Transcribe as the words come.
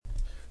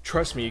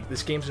Trust me,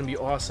 this game's gonna be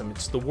awesome.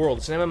 It's the world.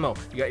 It's an MMO.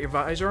 You got your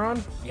visor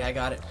on? Yeah, I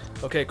got it.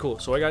 Okay, cool.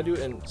 So I gotta do,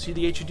 and see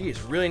the HUD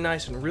is really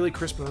nice and really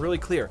crisp and really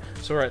clear.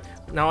 So alright,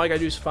 now all I gotta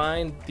do is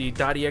find the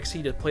 .exe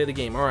to play the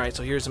game. Alright,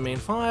 so here's the main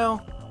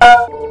file.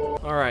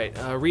 Alright,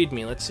 read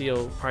me. Let's see,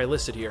 I'll probably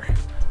list it here.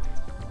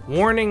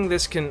 Warning,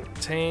 this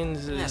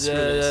contains...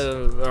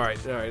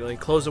 Alright, let me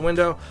close the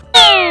window.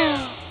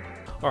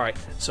 Alright,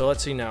 so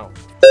let's see now.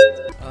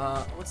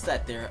 What's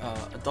that there?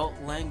 Adult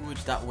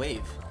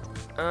language.wave.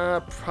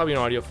 Probably an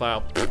audio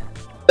file.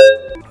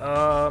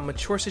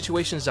 Mature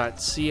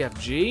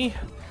situations.cfg.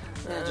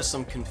 Just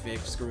some config,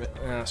 screw it.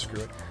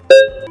 Screw it.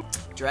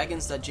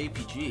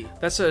 Dragons.jpg.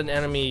 That's an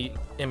enemy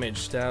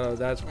image.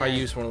 That's probably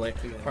useful later.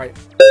 Alright.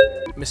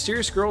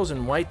 Mysterious Girls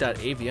in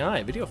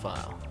White.avi video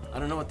file. I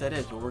don't know what that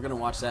is, but we're gonna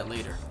watch that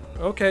later.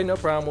 Okay, no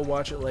problem. We'll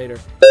watch it later.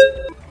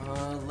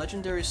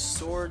 Legendary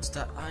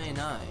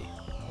Swords.ini.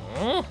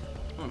 Huh?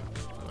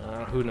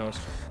 Who knows?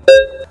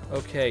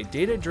 Okay,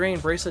 Data Drain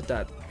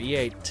Bracelet.bat.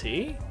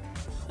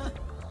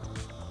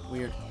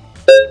 Weird.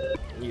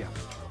 Yeah.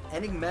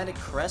 Enigmatic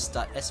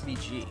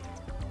Crest.svg.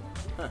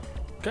 Huh.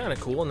 Kind of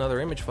cool. Another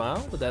image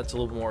file, but that's a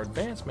little more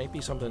advanced. Might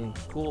be something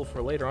cool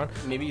for later on.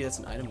 Maybe that's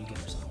an item you get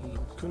or something.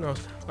 Who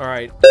knows? All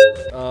right.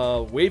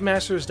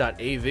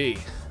 Wavemasters.av.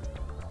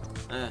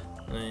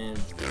 And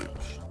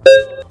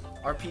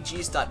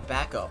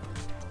RPGs.backup.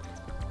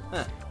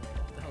 Huh.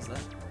 What the hell's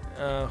that?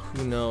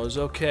 who knows?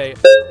 Okay.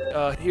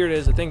 Here it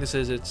is. I think this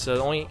is. It's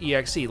only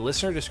EXE.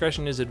 Listener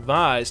discretion is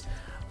advised.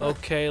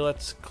 Okay,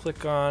 let's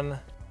click on.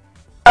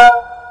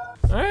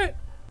 Alright.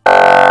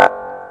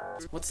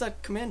 What's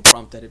that command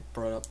prompt that it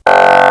brought up?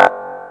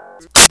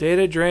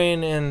 Data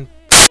drain and.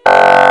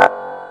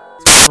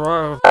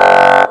 Zahn.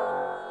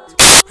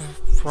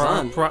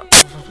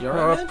 You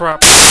alright, man?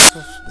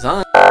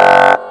 Zahn.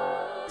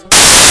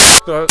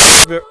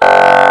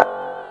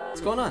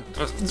 What's going on?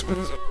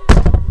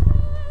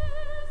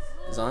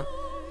 Zahn?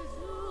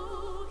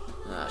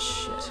 Ah,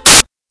 shit.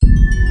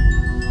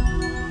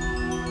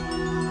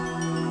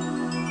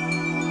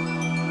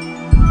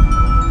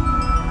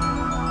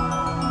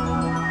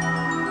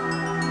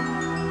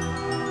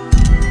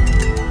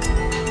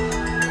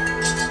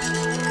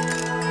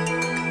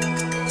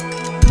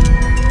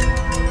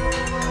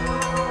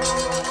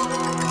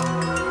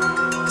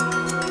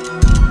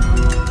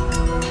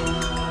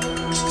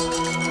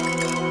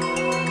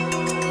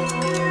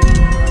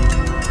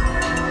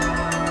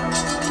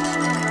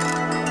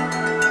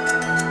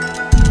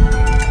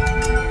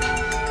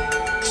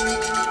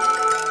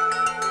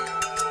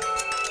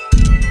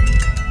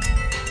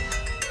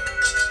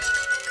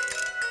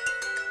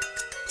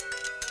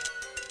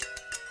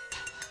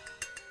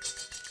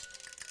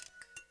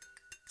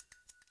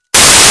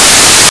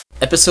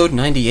 Episode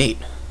 98.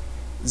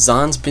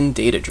 Zahn's been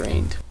data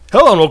drained.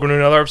 Hello and welcome to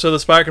another episode of the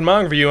Spike and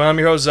Manga Review. I'm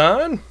your host,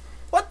 Zahn.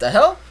 What the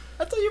hell?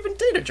 I thought you've been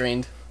data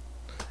drained.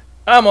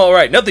 I'm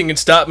alright. Nothing can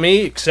stop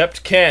me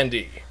except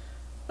candy.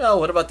 Well,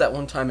 what about that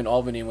one time in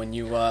Albany when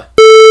you,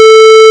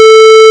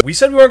 We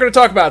said we weren't going to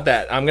talk about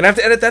that. I'm going to have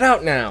to edit that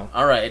out now.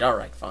 Alright,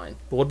 fine.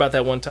 But what about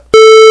that one time?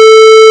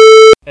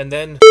 And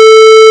then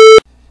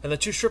the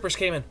two strippers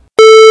came in.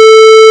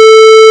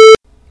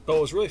 But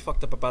what was really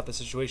fucked up about the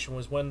situation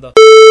was when the...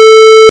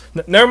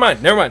 Never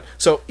mind.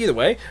 So, either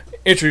way,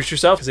 introduce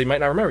yourself, because they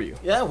might not remember you.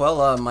 Yeah,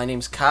 well, my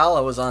name's Kyle.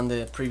 I was on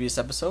the previous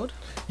episode.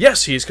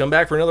 Yes, he's come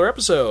back for another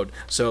episode.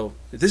 So,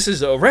 this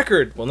is a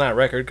record. Well, not a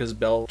record, because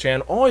Belle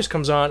Chan always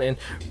comes on, and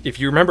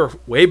if you remember,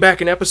 way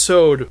back in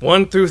episode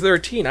 1 through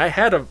 13, I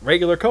had a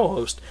regular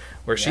co-host,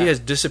 where she has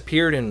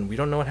disappeared, and we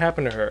don't know what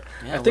happened to her.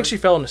 Yeah, I think she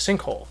fell in a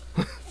sinkhole.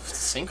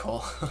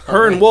 Sinkhole?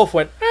 Her and Wolf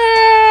went,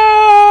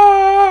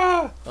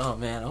 ah! Oh,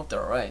 man, I hope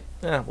they're alright.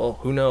 Yeah, well,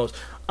 who knows.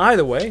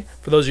 Either way,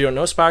 for those of you who don't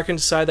know, Spire can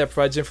decide that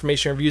provides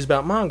information and reviews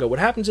about manga. What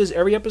happens is,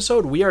 every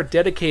episode, we are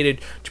dedicated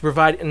to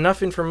provide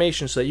enough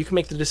information so that you can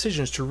make the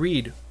decisions to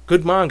read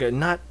good manga and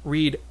not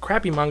read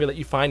crappy manga that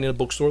you find in a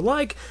bookstore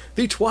like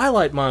the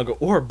Twilight manga,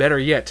 or better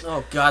yet.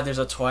 Oh, God, there's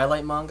a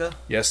Twilight manga?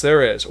 Yes,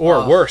 there is.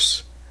 Or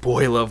worse,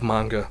 boy love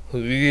manga.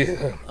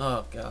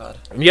 Oh, God.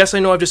 And yes, I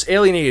know I've just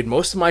alienated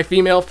most of my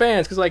female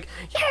fans, because like,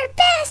 you're a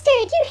bastard,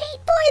 you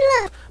hate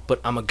boy love. But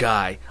I'm a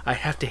guy. I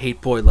have to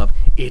hate boy love.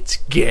 It's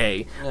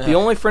gay. Yeah. The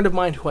only friend of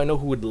mine who I know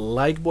who would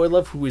like boy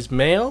love, who is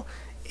male,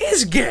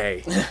 is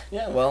gay.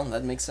 Yeah, well,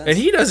 that makes sense. And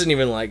he doesn't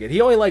even like it. He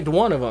only liked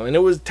one of them, and it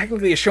was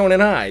technically a shonen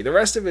ai. The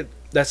rest of it,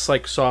 that's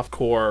like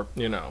softcore,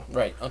 you know.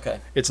 Right, okay.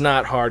 It's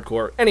not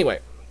hardcore. Anyway,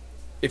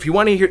 if you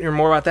want to hear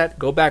more about that,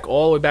 go back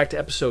all the way back to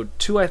episode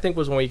 2, I think,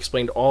 was when we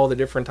explained all the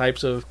different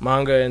types of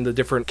manga and the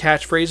different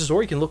catchphrases,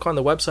 or you can look on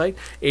the website,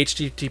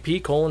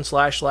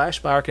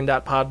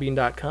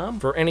 http://spirekin.podbean.com,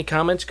 for any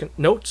comments,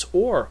 notes,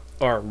 or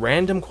our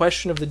random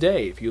question of the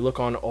day, if you look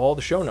on all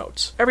the show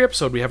notes. Every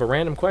episode we have a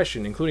random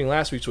question, including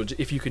last week's, which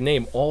if you could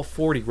name all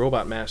 40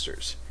 Robot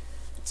Masters.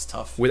 It's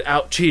tough.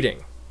 Without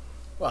cheating.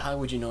 Well, how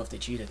would you know if they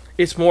cheated?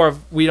 It's more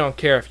of we don't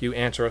care if you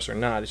answer us or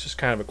not. It's just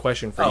kind of a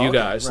question for Oh, you okay,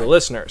 guys, the right.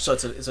 listeners. So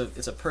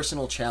it's a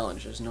personal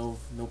challenge. There's no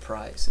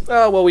prize.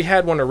 Well, we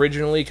had one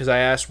originally because I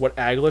asked what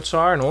aglets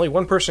are, and only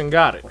one person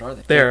got it. What are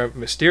they? They're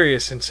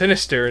mysterious and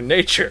sinister in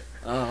nature.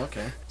 Oh,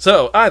 okay.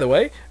 So, either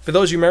way, for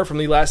those of you remember from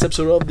the last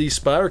episode of the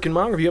Spyrican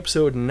Manga Review,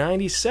 episode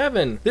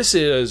 97, this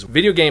is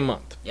Video Game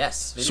Month.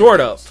 Yes. Sort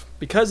of.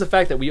 Because the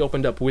fact that we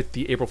opened up with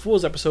the April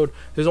Fool's episode,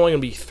 there's only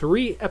going to be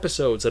 3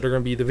 episodes that are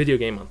going to be the Video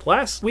Game Month.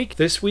 Last week,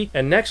 this week,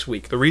 and next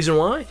week. The reason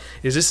why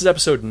is this is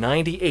episode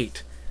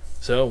 98.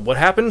 So, what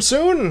happened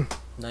soon?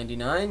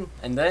 99,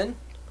 and then?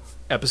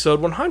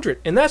 Episode 100.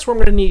 And that's where I'm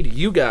going to need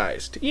you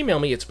guys to email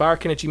me at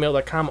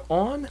spyrican@gmail.com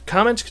on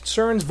comments,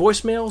 concerns,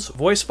 voicemails,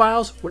 voice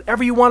files,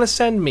 whatever you want to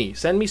send me.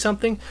 Send me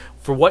something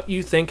for what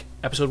you think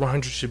episode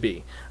 100 should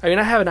be. I mean,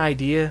 I have an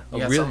idea. You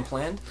got something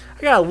planned?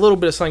 I got a little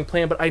bit of something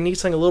planned, but I need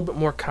something a little bit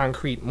more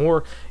concrete,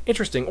 more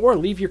interesting. Or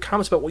leave your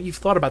comments about what you've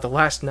thought about the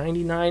last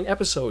 99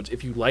 episodes.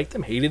 If you liked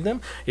them, hated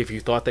them, if you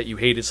thought that you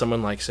hated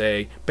someone like,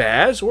 say,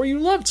 Baz, or you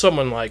loved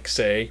someone like,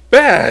 say,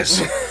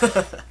 Baz.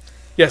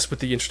 Yes, with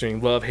the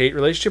interesting love-hate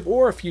relationship,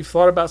 or if you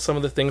thought about some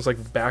of the things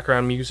like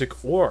background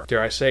music, or,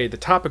 dare I say, the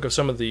topic of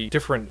some of the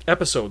different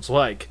episodes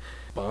like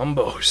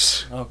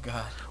Bombos. Oh,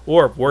 God.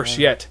 Or, worse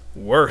yet,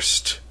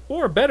 worst.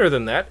 Or, better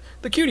than that,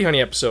 the Cutie Honey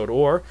episode,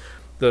 or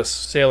the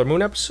Sailor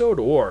Moon episode,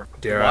 or,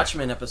 The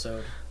Watchmen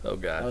episode. Oh,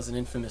 That God. was an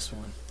infamous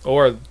one.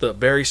 Or the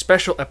very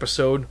special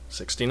episode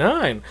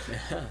 69, Yeah,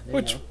 there you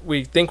which go.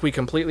 we think we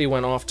completely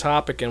went off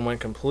topic and went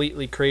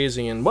completely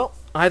crazy, and, well,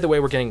 either way,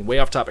 we're getting way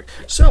off topic.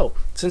 So,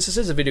 since this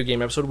is a video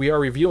game episode, we are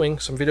reviewing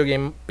some video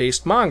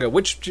game-based manga,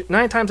 which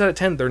 9 times out of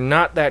 10, they're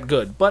not that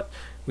good, but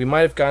we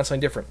might have gotten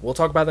something different. We'll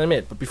talk about that in a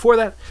minute. But before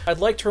that, I'd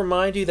like to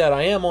remind you that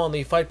I am on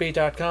the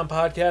FightBait.com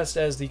podcast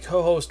as the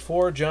co-host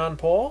for John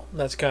Paul.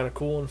 That's kind of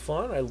cool and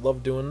fun. I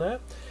love doing that.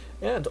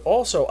 And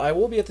also, I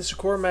will be at the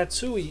Sakura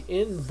Matsui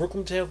in the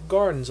Brooklyn Botanical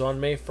Gardens on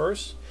May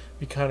 1st.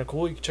 Be kind of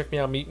cool. You can check me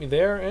out, meet me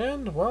there,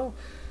 and, well,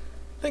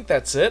 I think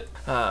that's it.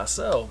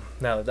 So,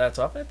 now that that's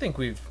off, I think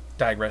we've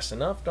digressed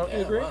enough, don't you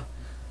agree? Well,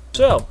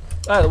 So,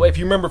 by the way, if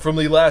you remember from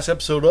the last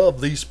episode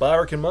of the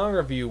Spyrican Manga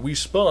Review, we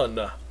spun,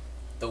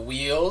 the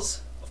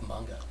wheels of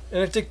manga.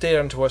 and it dictated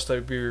unto us that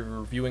we'd be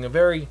reviewing a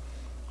very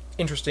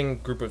interesting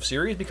group of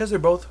series because they're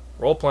both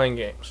role-playing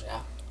games.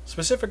 Yeah.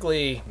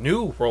 Specifically,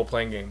 new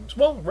role-playing games.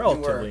 Well,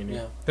 relatively new.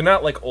 yeah. They're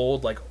not like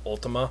old, like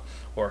Ultima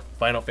or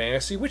Final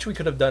Fantasy, which we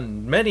could have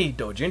done many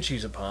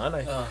doujinshis upon.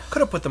 I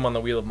could have put them on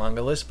the Wheel of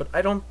Manga list, but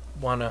I don't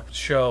want to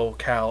show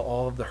Cal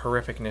all of the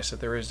horrificness that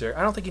there is there.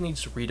 I don't think he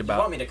needs to read You about.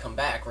 want me to come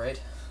back, right?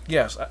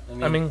 Yes,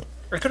 I mean,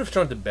 I could have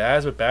shown it to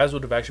Baz, but Baz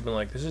would have actually been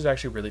like, "This is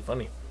actually really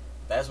funny."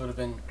 Baz would have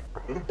been...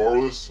 I'm gonna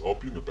borrow this. I'll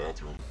be in the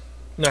bathroom.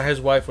 No, his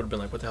wife would have been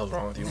like, "What the hell's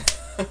wrong with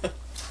you?"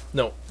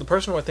 No, the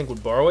person who I think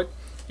would borrow it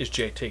is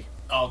JT.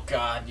 Oh,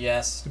 God,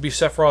 yes. It'd be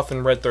Sephiroth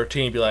in Red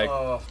 13. He'd be like,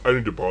 Oh, I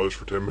need to borrow this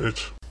for 10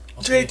 minutes.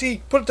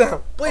 JT, put it down,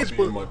 I'll please.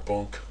 be in my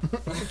bunk.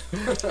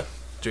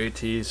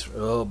 JT's,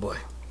 oh boy.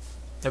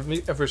 Have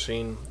you ever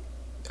seen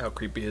how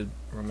creepy his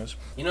room is?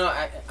 you know,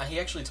 he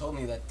actually told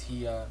me that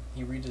he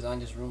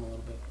redesigned his room a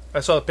little bit. I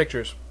saw the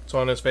pictures. It's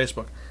on his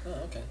Facebook. Oh,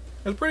 okay.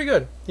 It was pretty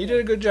good. He did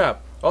a good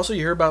job. Also,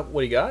 you hear about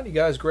what he got? He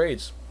got his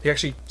grades. He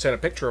actually sent a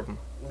picture of him.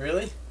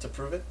 Really? To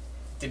prove it?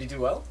 Did he do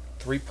well?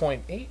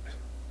 3.8.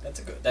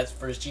 That's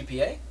for his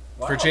GPA?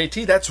 Wow. For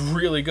JT, that's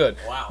really good.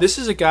 Wow. This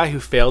is a guy who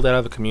failed out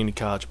of a community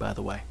college, by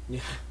the way.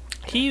 Yeah.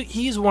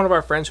 He's one of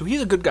our friends who, he's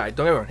a good guy,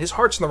 don't get me wrong. His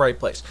heart's in the right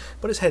place,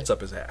 but his head's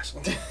up his ass.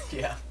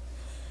 Yeah.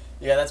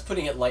 Yeah, that's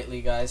putting it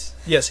lightly, guys.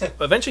 Yes,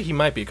 eventually he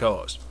might be a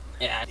co-host.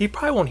 Yeah. He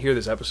probably won't hear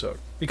this episode,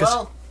 because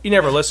Well, he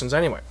never listens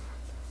anyway.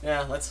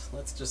 Yeah, let's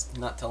just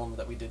not tell him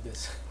that we did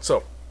this.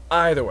 So,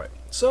 either way.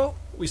 So,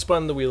 we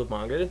spun the Wheel of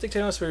Manga, and it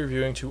dictated us for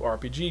reviewing 2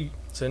 RPGs,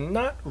 and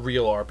not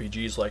real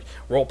RPGs like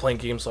role-playing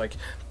games like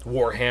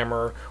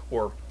Warhammer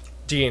or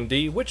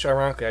D&D, which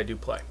ironically I do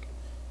play.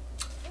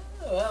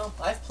 Well,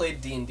 I've played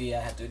D&D,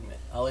 I have to admit.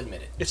 I'll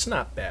admit it. It's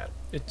not bad.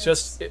 It's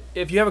just,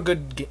 if you have a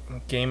good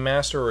game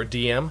master or a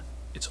DM,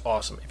 it's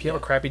awesome. If you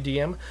have a crappy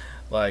DM,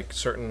 like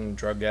certain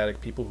drug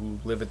addict people who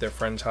live at their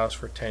friend's house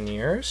for 10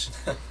 years,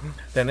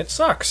 then it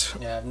sucks.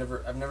 Yeah, I've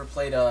never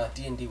played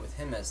D&D with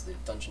him as the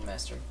dungeon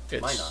master. To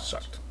It my knowledge.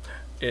 sucked.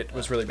 It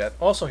was really bad.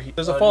 Also,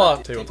 there's a Oh, Fallout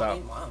not tabletop.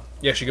 game? Wow.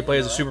 Yes, you could I play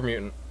didn't as a know super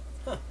mutant.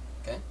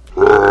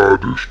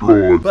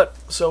 Destroyed. But,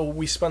 so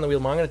we spun the Wheel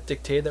of Manga, and it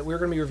dictated that we were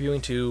going to be reviewing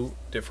 2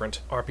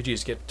 different RPGs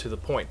to get to the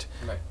point.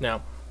 Right.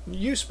 Now,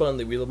 you spun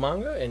the Wheel of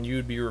Manga, and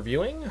you'd be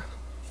reviewing,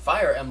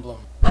 Fire Emblem.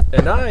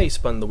 and I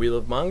spun the Wheel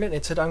of Manga, and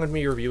it said I'm going to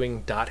be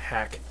reviewing Dot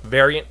Hack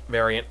Variant,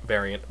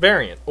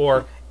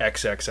 or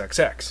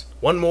XXXX.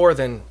 One more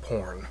than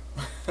porn.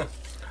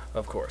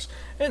 Of course.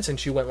 And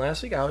since you went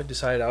last week, I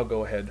decided I'll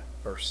go ahead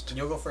first.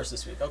 You'll go first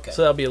this week. Okay.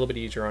 So that'll be a little bit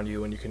easier on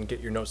you, and you can get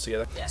your notes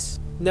together. Yes.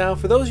 Now,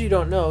 for those of you who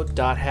don't know,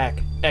 Dot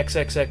Hack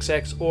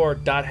XXXX or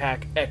Dot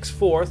Hack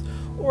X4th,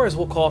 or as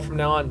we'll call it from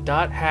now on,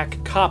 Dot Hack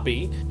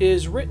Copy,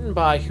 is written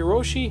by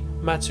Hiroshi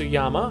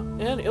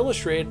Matsuyama and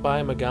illustrated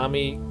by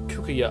Megami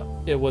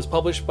Kukuya. It was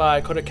published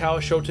by Kodakawa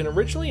Shoten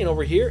originally, and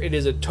over here it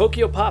is a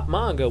Tokyo Pop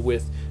manga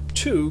with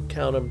two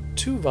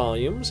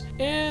volumes,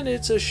 and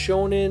it's a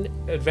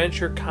shonen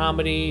adventure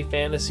comedy,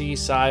 fantasy,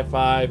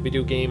 sci-fi,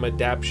 video game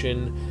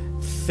adaptation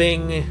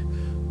thing,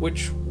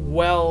 which,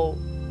 well,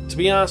 to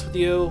be honest with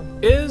you,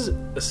 is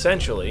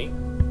essentially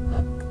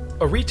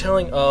a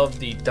retelling of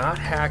the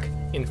 .hack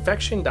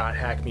Infection,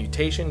 .hack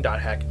Mutation,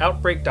 .hack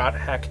Outbreak,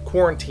 .hack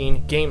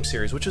Quarantine game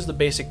series, which is the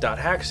basic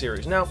 .hack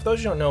series. Now, for those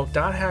who don't know,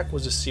 .hack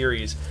was a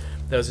series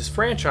that was this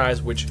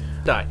franchise which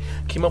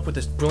came up with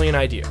this brilliant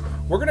idea.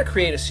 We're going to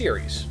create a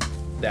series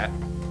that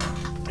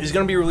is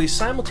going to be released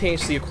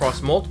simultaneously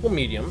across multiple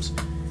mediums,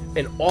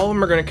 and all of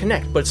them are going to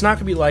connect, but it's not going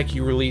to be like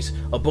you release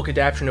a book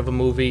adaptation of a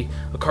movie,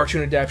 a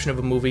cartoon adaptation of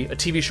a movie, a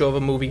TV show of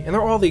a movie, and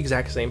they're all the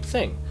exact same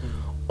thing.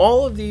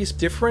 All of these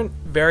different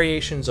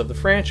variations of the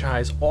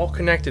franchise all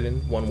connected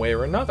in one way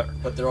or another.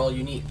 But they're all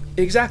unique.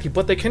 Exactly,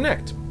 but they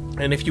connect.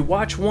 And if you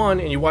watch one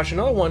and you watch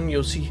another one,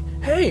 you'll see,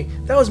 hey,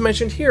 that was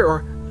mentioned here,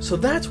 or so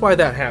that's why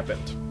that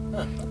happened.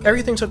 Okay.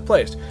 Everything took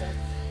place.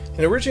 And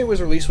originally it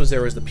was released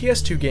there was the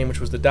PS2 game, which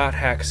was the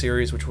 .hack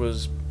series, which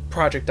was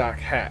Project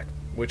 .hack,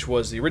 which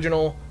was the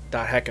original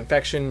 .hack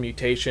Infection,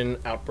 Mutation,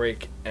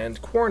 Outbreak, and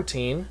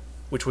Quarantine,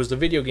 which was the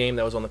video game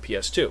that was on the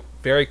PS2.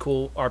 Very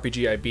cool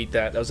RPG, I beat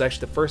that. That was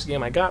actually the first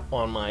game I got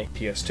on my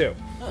PS2.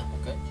 Oh,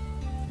 okay.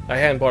 I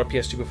hadn't bought a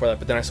PS2 before that,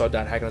 but then I saw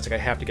 .hack and I was like,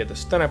 I have to get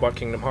this. Then I bought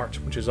Kingdom Hearts,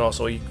 which is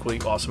also an equally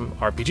awesome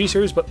RPG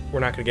series, but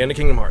we're not going to get into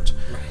Kingdom Hearts.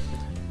 Right.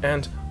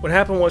 And what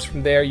happened was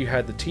from there you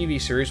had the TV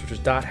series, which was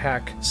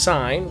 .hack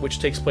Sign, which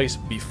takes place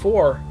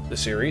before the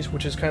series,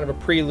 which is kind of a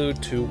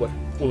prelude to what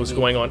was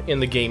going on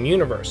in the game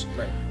universe.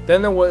 Right.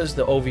 Then there was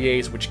the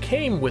OVAs, which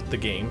came with the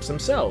games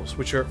themselves,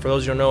 which are, for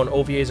those who don't know, an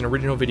OVA is an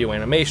original video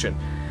animation.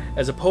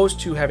 As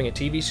opposed to having a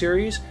TV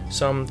series,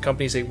 some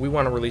companies say, we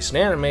want to release an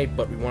anime,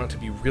 but we want it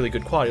to be really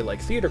good quality, like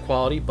theater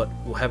quality, but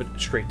we'll have it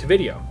straight to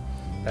video.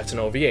 That's an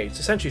OVA. It's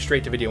essentially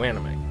straight to video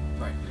anime.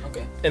 Right,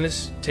 okay. And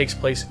this takes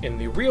place in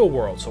the real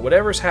world. So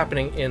whatever's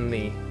happening in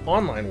the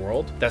online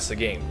world, that's the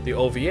game. The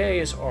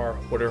OVAs are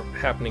what are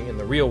happening in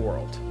the real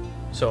world.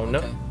 So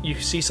no, you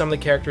see some of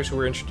the characters who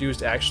were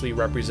introduced actually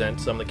represent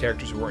some of the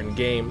characters who were in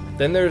game.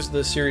 Then there's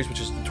the series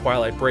which is the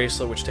Twilight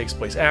Bracelet, which takes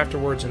place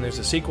afterwards, and there's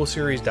a sequel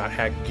series,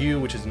 .hack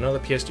Gyu, which is another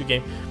PS2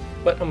 game.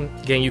 But I'm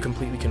getting you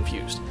completely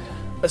confused.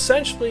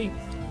 Essentially,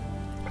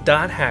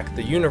 .hack,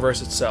 the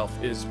universe itself,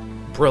 is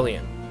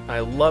brilliant. I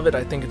love it.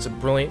 I think it's a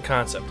brilliant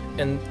concept.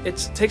 And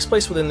it takes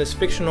place within this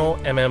fictional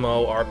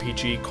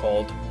MMORPG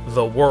called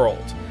The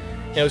World.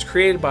 And it was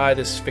created by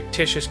this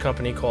fictitious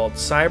company called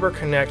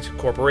CyberConnect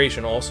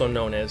Corporation, also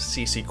known as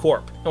CC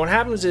Corp. And what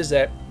happens is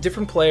that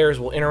different players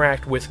will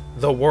interact with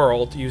the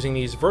world using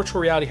these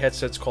virtual reality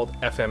headsets called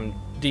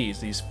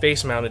FMDs, these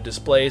face-mounted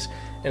displays,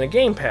 and a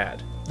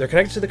gamepad. They're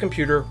connected to the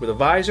computer with a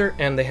visor,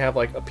 and they have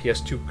like a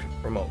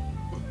PS2 remote.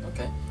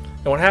 Okay.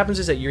 And what happens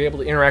is that you're able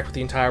to interact with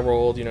the entire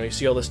world, you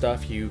see all this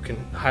stuff, you can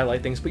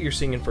highlight things, but you're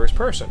seeing in first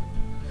person.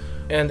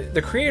 And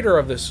the creator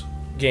of this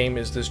game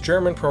is this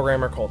German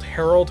programmer called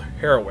Harold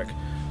Harowick,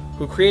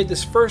 who created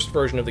this first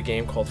version of the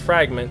game called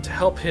Fragment to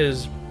help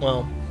his,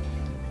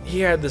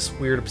 he had this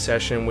weird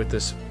obsession with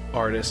this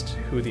artist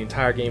who the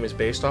entire game is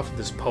based off of,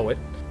 this poet,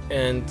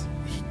 and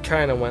he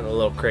kind of went a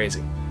little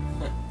crazy.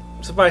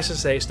 Suffice to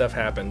say, stuff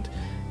happened,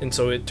 and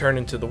so it turned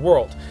into The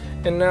World.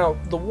 And now,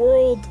 The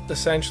World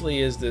essentially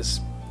is this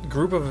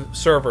group of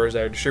servers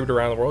that are distributed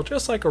around the world,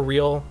 just like a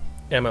real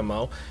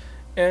MMO.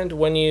 And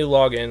when you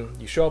log in,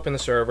 you show up in the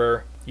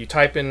server, you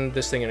type in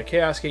this thing in a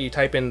chaos gate, you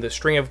type in the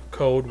string of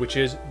code, which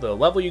is the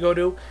level you go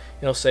to,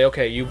 and it'll say,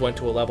 okay, you went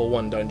to a level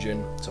 1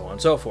 dungeon, so on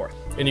and so forth.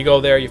 And you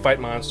go there, you fight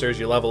monsters,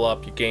 you level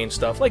up, you gain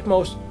stuff, like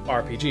most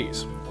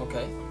RPGs.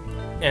 Okay.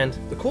 And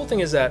the cool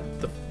thing is that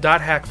the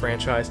 .hack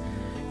franchise,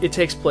 it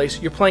takes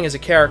place, you're playing as a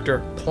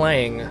character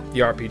playing the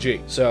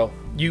RPG. So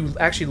you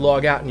actually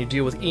log out and you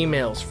deal with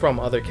emails from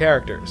other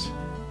characters.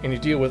 And you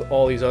deal with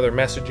all these other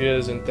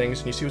messages and things,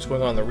 and you see what's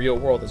going on in the real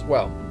world as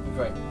well.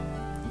 Right.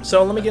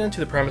 So let me get into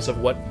the premise of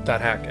what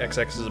 .hack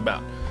XX is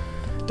about.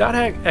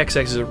 .hack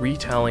XX is a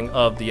retelling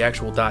of the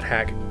actual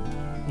 .hack,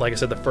 like I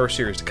said, the first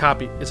series.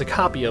 It's a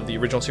copy of the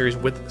original series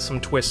with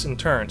some twists and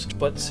turns.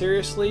 But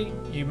seriously,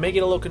 you may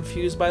get a little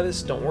confused by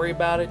this. Don't worry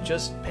about it.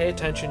 Just pay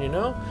attention,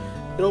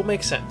 It'll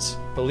make sense.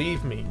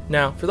 Believe me.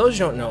 Now, for those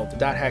who don't know,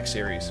 the .hack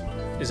series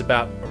is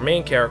about our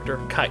main character,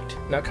 Kite.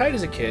 Now, Kite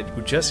is a kid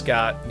who just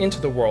got into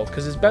the world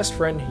because his best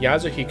friend,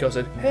 Yasuhiko,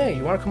 said, hey,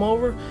 you want to come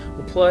over?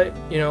 We'll play,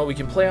 we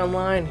can play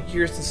online.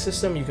 Here's the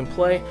system. You can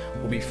play.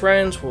 We'll be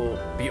friends. We'll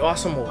be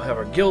awesome. We'll have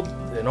our guild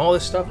and all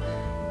this stuff.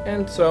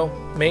 And so,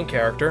 main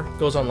character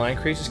goes online,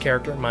 creates his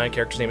character. My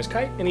character's name is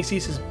Kite, and he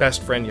sees his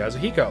best friend,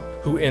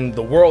 Yasuhiko, who in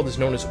the world is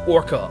known as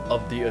Orca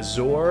of the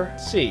Azure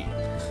Sea.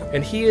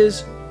 And he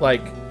is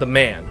like the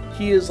man.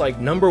 He is like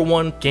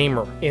 #1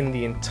 gamer in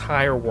the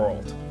entire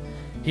world.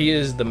 He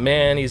is the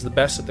man, he's the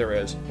best that there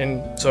is.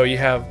 And so you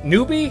have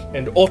newbie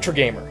and ultra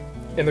gamer,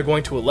 and they're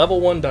going to a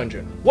level 1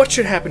 dungeon. What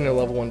should happen in a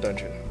level 1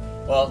 dungeon?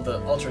 Well, the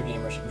Ultra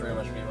Gamer should pretty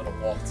much be able to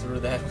walk through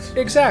that.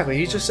 Exactly.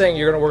 He's just saying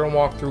we're gonna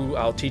walk through.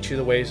 I'll teach you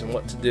the ways and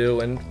what to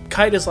do. And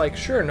Kite is like,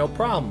 sure, no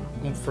problem.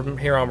 From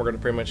here on, we're gonna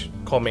pretty much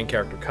call main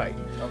character Kite.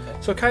 Okay.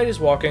 So Kite is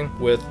walking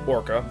with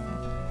Orca,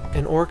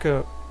 and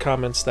Orca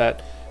comments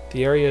that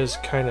the area is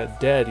kind of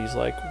dead. He's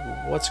like,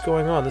 what's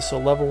going on? This is a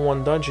level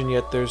 1 dungeon,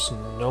 yet there's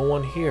no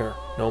one here.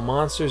 No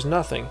monsters,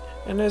 nothing.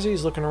 And as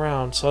he's looking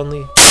around,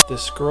 suddenly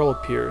this girl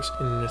appears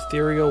in an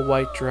ethereal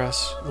white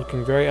dress,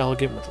 looking very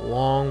elegant with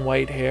long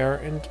white hair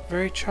and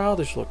very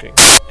childish looking.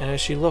 And as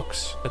she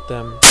looks at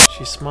them,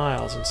 she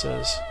smiles and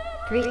says,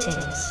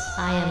 Greetings,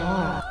 I am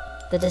Aura,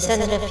 the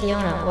descendant of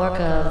Fiona,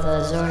 Orca of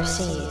the Azure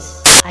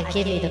Seas. I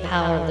give you the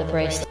power of the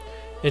bracelet.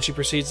 and she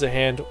proceeds to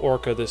hand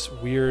Orca this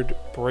weird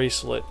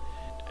bracelet.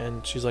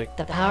 And she's like,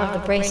 The power of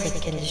the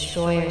bracelet can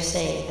destroy or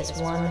save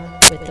as one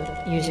with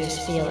the user's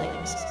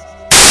feelings.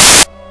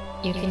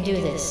 You can do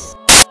this.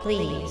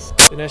 Please.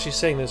 and as she's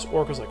saying this,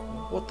 Orca's like,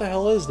 what the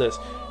hell is this?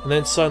 And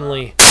then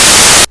suddenly,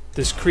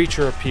 this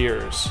creature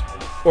appears.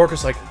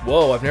 Orca's like,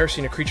 whoa, I've never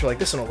seen a creature like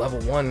this in a level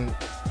 1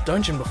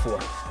 dungeon before.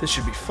 This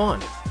should be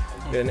fun.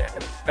 And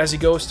as he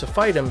goes to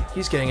fight him,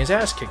 he's getting his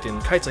ass kicked in.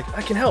 Kite's like,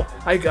 I can help.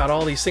 I got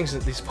all these things,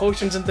 these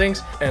potions and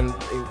things. And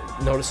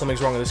notice something's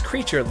wrong with this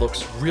creature. It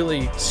looks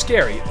really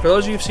scary. For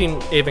those of you who've seen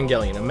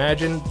Evangelion,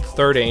 imagine the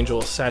third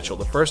angel, Satchel,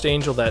 the first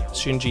angel that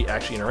Shinji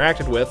actually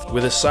interacted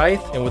with a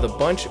scythe and with a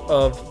bunch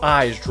of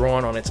eyes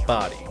drawn on its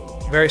body.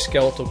 Very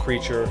skeletal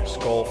creature,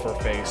 skull for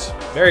face.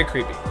 Very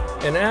creepy.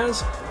 And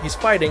as he's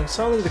fighting,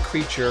 suddenly the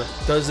creature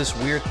does this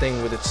weird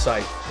thing with its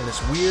scythe, and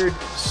this weird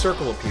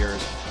circle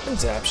appears and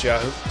zaps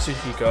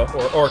Yasuhiko,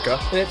 or Orca,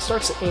 and it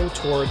starts to aim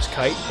towards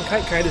Kite, and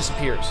Kite kind of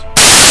disappears.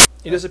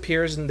 He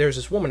disappears, and there's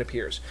this woman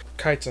appears.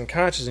 Kite's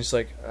unconscious, and he's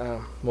like,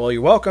 well,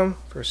 you're welcome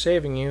for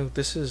saving you.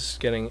 This is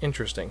getting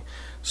interesting.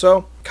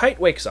 So, Kite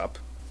wakes up.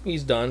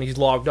 He's done. He's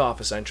logged off,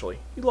 essentially.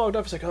 He logged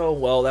off. He's like, oh,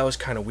 well, that was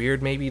kind of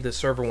weird. Maybe the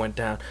server went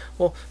down.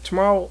 Well,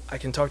 tomorrow I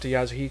can talk to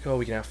Yasuhiko.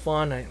 We can have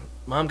fun.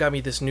 Mom got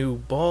me this new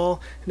ball,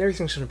 and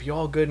everything's going to be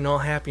all good and all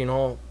happy and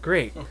all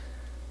great.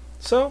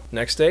 So,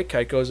 next day,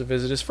 Kite goes to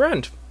visit his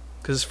friend,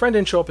 because his friend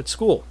didn't show up at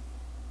school.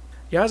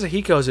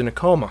 Yasuhiko's in a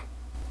coma.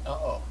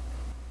 Uh-oh.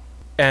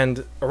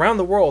 And around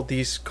the world,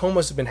 these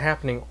comas have been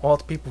happening all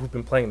to people who've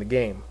been playing the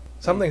game.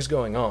 Something's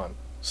going on.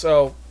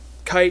 So,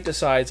 Kite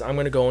decides, I'm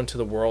going to go into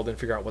the world and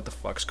figure out what the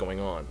fuck's going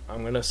on.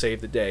 I'm going to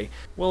save the day.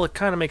 Well, it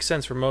kind of makes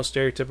sense for most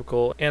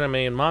stereotypical anime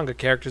and manga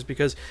characters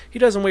because he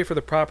doesn't wait for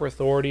the proper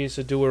authorities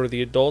to do it or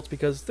the adults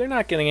because they're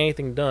not getting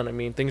anything done. I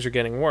mean, things are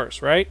getting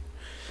worse, right?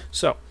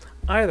 So,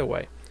 either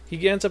way,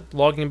 he ends up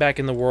logging back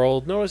in the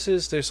world,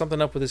 notices there's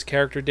something up with his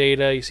character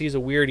data, he sees a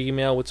weird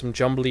email with some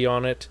jumbly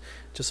on it,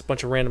 just a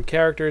bunch of random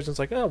characters, and it's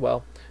like, oh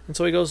well. And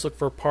so he goes to look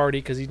for a party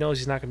because he knows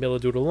he's not going to be able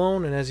to do it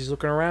alone, and as he's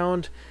looking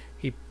around,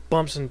 he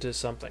bumps into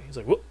something. He's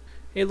like, whoop.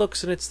 He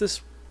looks, and it's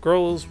this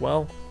girl who's,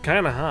 well,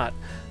 kind of hot,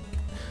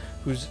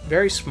 who's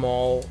very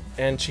small,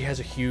 and she has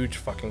a huge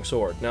fucking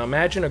sword. Now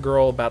imagine a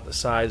girl about the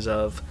size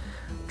of,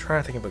 I'm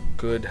trying to think of a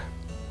good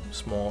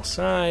small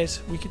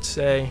size, we could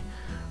say,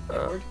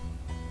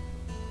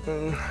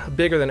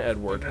 bigger than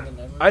Edward.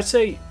 I'd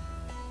say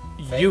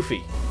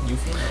Yuffie.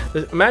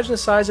 Yuffie? Imagine the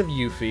size of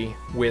Yuffie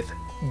with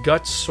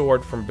Guts'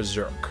 sword from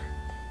Berserk.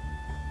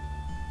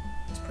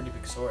 It's a pretty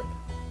big sword.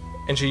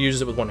 And she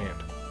uses it with one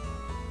hand.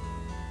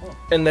 Oh.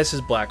 And this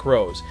is Black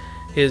Rose,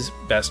 his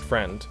best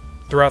friend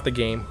throughout the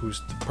game, who's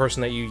the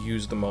person that you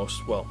use the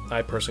most. Well,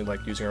 I personally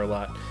like using her a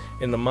lot.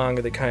 In the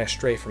manga, they kind of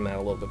stray from that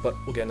a little bit, but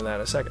we'll get into that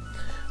in a second.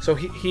 So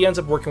he ends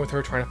up working with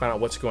her, trying to find out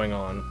what's going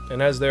on.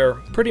 And as they're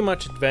pretty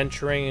much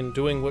adventuring and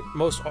doing what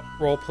most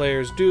role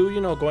players do,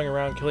 you know, going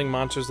around killing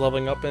monsters,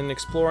 leveling up, and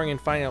exploring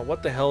and finding out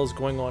what the hell is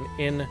going on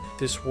in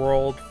this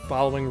world,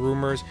 following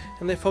rumors.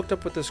 And they've hooked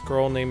up with this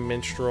girl named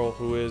Minstrel,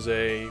 who is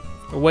a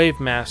wave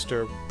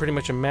master, pretty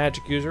much a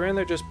magic user, and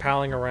they're just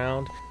palling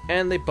around.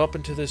 And they bump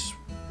into this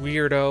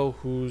weirdo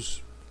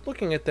who's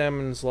looking at them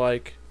and is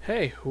like,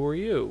 hey, who are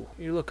you?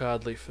 You look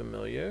oddly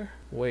familiar.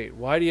 Wait,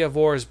 why do you have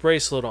Aura's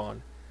bracelet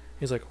on?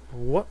 He's like,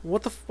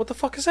 what the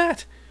fuck is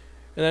that?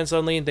 And then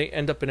suddenly they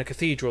end up in a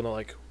cathedral and they're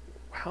like,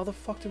 how the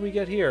fuck did we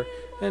get here?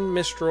 And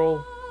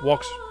Mistral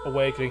walks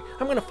away going,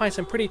 I'm gonna find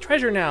some pretty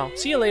treasure now.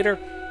 See you later.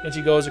 And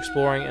she goes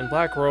exploring, and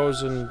Black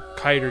Rose and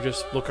Kite are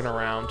just looking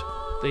around.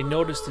 They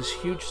notice this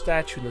huge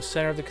statue in the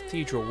center of the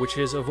cathedral, which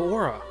is of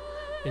Aura.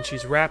 And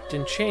she's wrapped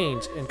in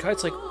chains. And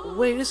Kite's like,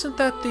 wait, isn't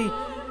that the...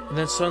 And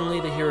then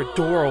suddenly they hear a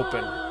door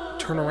open.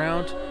 Turn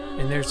around,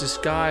 and there's this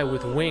guy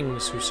with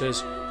wings who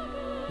says,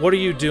 what are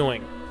you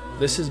doing?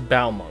 This is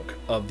Balmung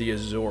of the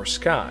Azure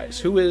Skies,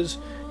 who is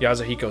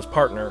Yasuhiko's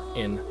partner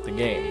in the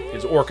game.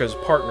 Is Orca's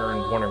partner,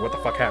 and wondering what the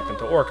fuck happened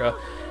to Orca.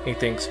 He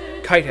thinks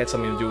Kite had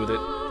something to do with it.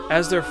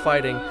 As they're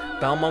fighting,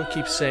 Balmung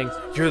keeps saying,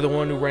 you're the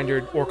one who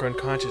rendered Orca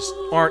unconscious,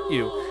 aren't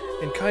you?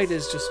 And Kite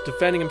is just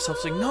defending himself,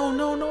 saying,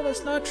 no,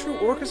 that's not true.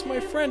 Orca's my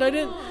friend, I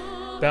didn't...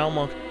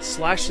 Balmung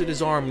slashed at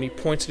his arm, and he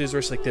points at his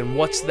wrist like, then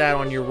what's that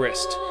on your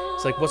wrist?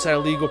 It's like, what's that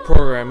illegal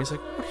program? He's like,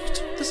 what are you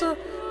doing?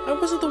 I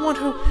wasn't the one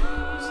who...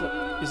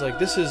 He's like,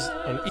 this is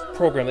an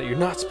program that you're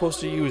not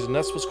supposed to use, and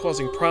that's what's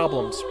causing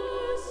problems.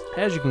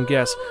 As you can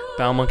guess,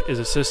 Balmung is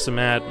a system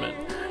admin.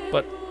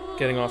 But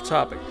getting off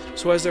topic.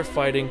 So as they're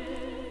fighting,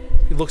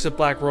 he looks at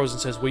Black Rose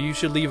and says, well, you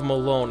should leave him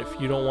alone if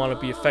you don't want to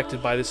be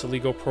affected by this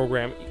illegal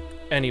program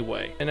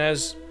anyway. And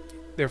as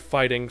they're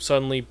fighting,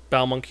 suddenly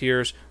Balmung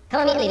hears,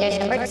 Call immediately, there's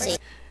an emergency.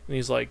 and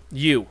he's like,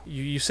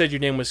 you said your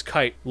name was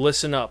Kite.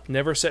 Listen up.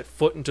 Never set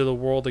foot into the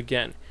world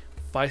again.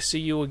 If I see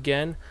you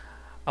again,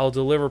 I'll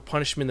deliver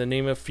punishment in the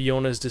name of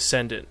Fiona's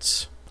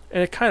descendants.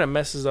 And it kind of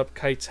messes up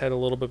Kite's head a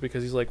little bit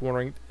because he's like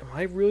wondering, am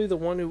I really the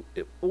one who...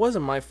 It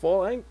wasn't my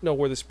fault. I didn't know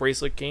where this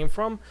bracelet came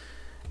from.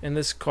 And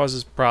this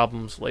causes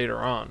problems later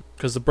on.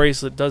 Because the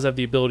bracelet does have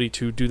the ability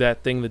to do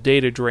that thing, the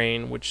data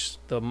drain, which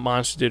the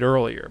monster did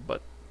earlier.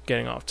 But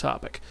getting off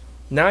topic.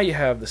 Now you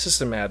have the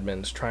system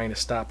admins trying to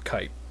stop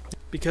Kite.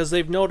 Because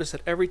they've noticed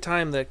that every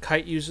time that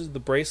Kite uses the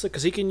bracelet,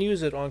 because he can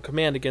use it on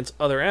command against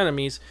other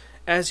enemies,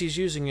 as he's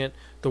using it,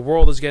 the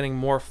world is getting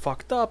more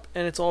fucked up,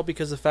 and it's all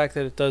because of the fact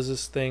that it does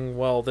this thing,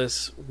 well,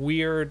 this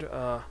weird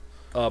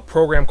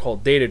program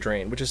called Data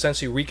Drain, which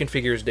essentially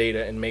reconfigures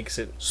data and makes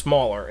it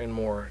smaller and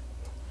more,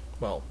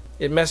 well,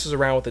 it messes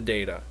around with the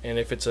data. And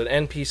if it's an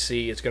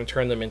NPC, it's going to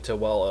turn them into,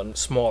 well, a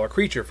smaller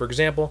creature. For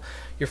example,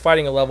 you're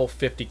fighting a level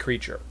 50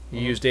 creature.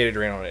 You use Data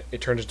Drain on it. It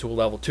turns into a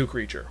level 2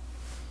 creature.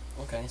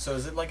 Okay, so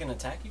is it like an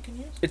attack you can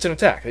use? It's an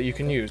attack that you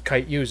can use,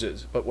 Kite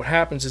uses. But what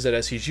happens is that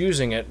as he's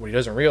using it, what he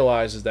doesn't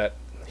realize is that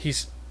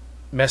he's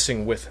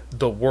messing with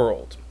the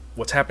world.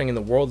 What's happening in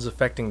the world is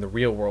affecting the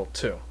real world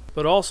too.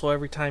 But also,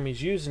 every time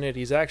he's using it,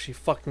 he's actually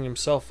fucking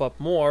himself up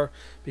more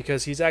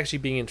because he's actually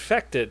being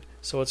infected.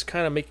 So it's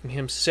kind of making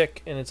him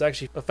sick, and it's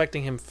actually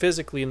affecting him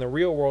physically in the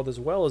real world as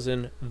well as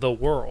in the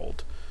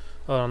world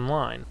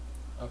online.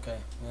 Okay,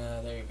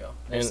 there you go.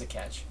 There's the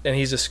catch. And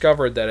he's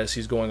discovered that as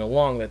he's going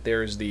along that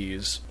there's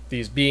these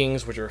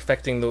beings which are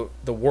affecting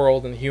the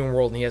world and the human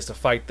world, and he has to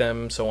fight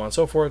them, so on and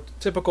so forth.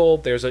 Typical,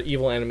 there's an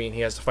evil enemy and he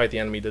has to fight the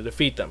enemy to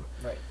defeat them.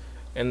 Right.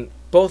 And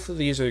both of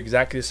these are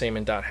exactly the same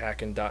in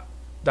 .hack and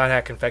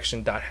 .hack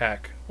infection,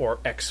 .hack, or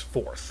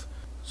X4th.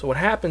 So what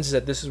happens is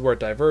that this is where it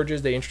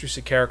diverges. They introduce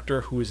a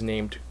character who is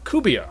named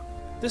Kubia.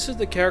 This is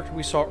the character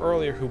we saw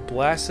earlier who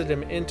blasted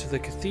him into the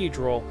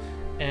cathedral,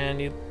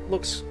 and he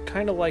looks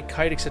kind of like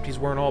Kite, except he's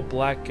wearing all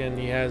black and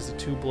he has the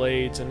 2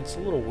 blades, and it's a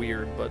little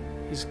weird, but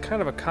he's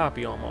kind of a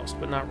copy almost,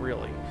 but not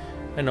really.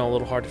 I know, a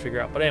little hard to figure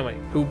out. But anyway,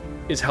 who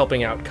is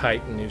helping out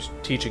Kite and who's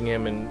teaching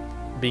him and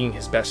being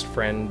his best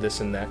friend, this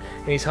and that.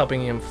 And he's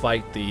helping him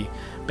fight the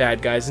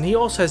bad guys, and he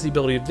also has the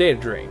ability of Data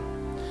Drain.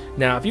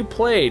 Now, if you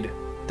played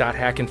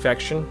 .hack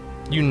infection,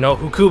 you know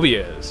who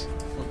Kubia is.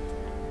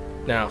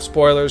 Now,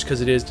 spoilers,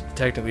 because it is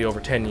technically over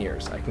 10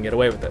 years. I can get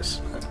away with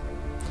this.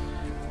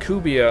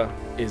 Kubia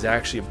is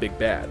actually a big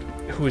bad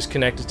who is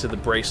connected to the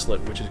bracelet,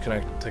 which is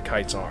connected to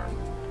Kite's arm.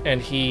 And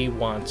he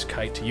wants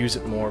Kite to use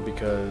it more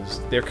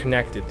because they're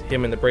connected.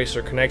 Him and the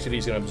bracelet are connected.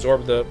 He's going to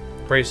absorb the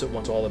bracelet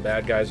once all the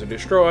bad guys are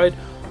destroyed.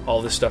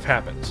 All this stuff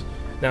happens.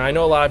 Now, I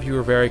know a lot of you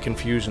are very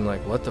confused and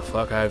like, what the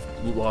fuck? I've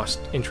lost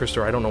interest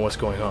or I don't know what's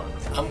going on.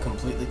 I'm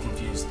completely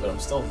confused, but I'm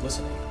still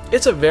listening.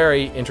 It's a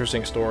very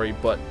interesting story,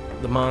 but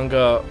the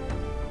manga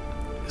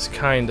is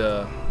kind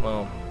of,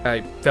 well,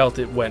 I felt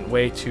it went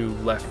way too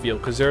left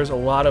field because there's a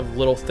lot of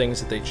little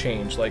things that they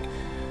changed. Like,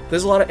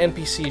 there's a lot of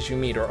NPCs you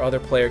meet or other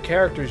player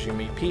characters you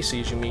meet,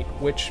 PCs you meet,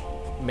 which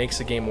makes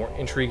the game more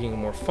intriguing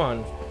and more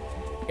fun,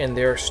 and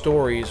their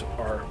stories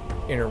are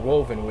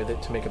interwoven with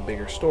it to make a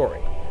bigger story.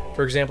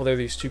 For example, there are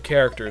these 2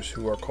 characters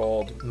who are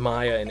called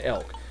Maya and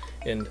Elk.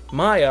 And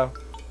Maya,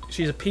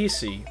 she's a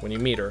PC, when you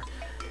meet her,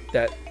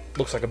 that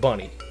looks like a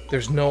bunny.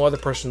 There's no other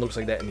person who looks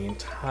like that in the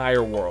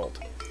entire world.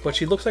 But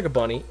she looks like a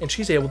bunny, and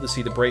she's able to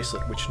see the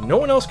bracelet, which no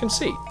one else can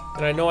see.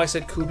 And I know I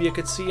said Kubia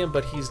could see him,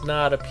 but he's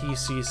not a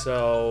PC,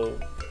 so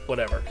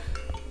whatever.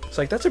 It's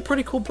like, that's a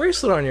pretty cool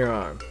bracelet on your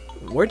arm.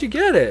 Where'd you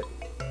get it?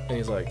 And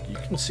he's like, you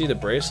can see the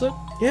bracelet?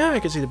 Yeah, I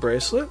can see the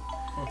bracelet.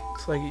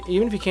 It's like,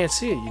 even if you can't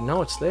see it, you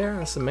know it's there.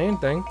 That's the main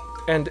thing.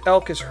 And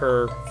Elk is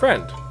her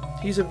friend.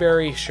 He's a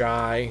very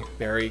shy,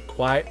 very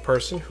quiet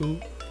person who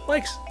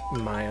likes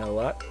Maya a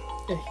lot.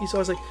 And he's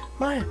always like,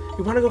 Maya,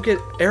 you want to go get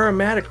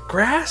aromatic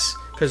grass?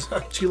 Because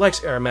she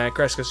likes aromatic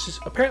grass, because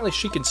apparently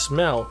she can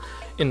smell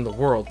in the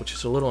world, which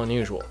is a little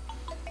unusual.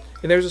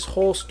 And there's this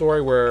whole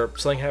story where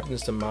something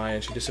happens to Mia,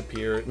 and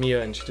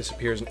she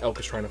disappears, and Elk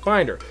is trying to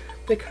find her.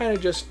 They kind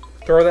of just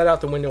throw that out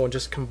the window and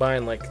just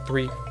combine like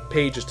 3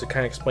 pages to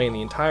kind of explain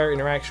the entire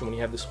interaction when you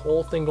have this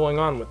whole thing going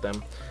on with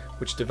them,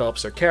 which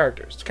develops their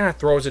characters. It kind of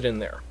throws it in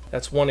there.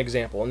 That's one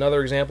example.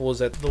 Another example is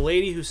that the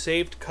lady who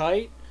saved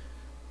Kite,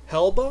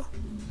 Helba,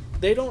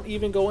 they don't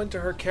even go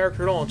into her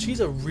character at all. And she's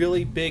a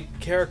really big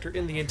character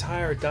in the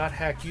entire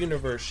 .hack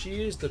universe.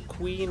 She is the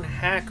queen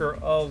hacker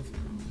of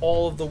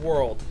all of the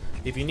world.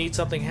 If you need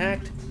something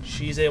hacked,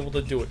 she's able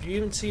to do it. You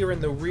even see her in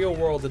the real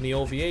world in the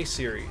OVA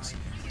series.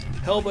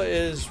 Helba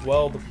is,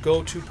 well, the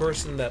go-to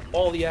person that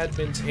all the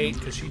admins hate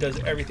because she does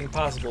everything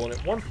possible. And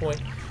at one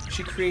point,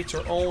 she creates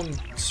her own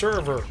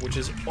server, which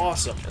is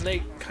awesome. And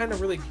they kind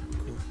of really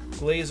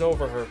glaze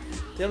over her.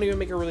 They don't even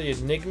make her really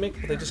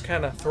enigmatic, but they just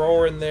kind of throw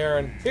her in there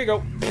and here you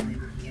go.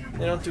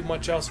 They don't do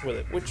much else with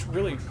it, which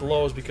really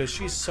blows because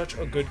she's such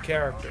a good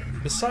character.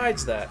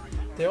 Besides that,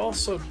 they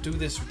also do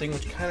this thing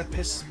which kind of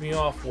pisses me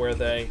off where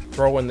they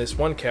throw in this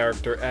one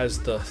character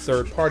as the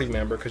third party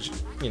member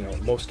because, you know,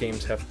 most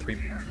games have 3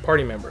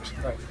 party members.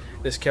 Right.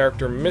 This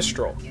character,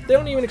 Mistral. They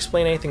don't even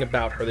explain anything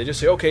about her. They just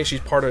say, okay,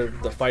 she's part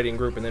of the fighting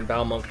group, and then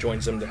Balmung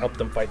joins them to help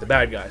them fight the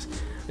bad guys.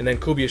 And then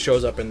Kubia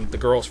shows up, and the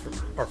girls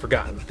are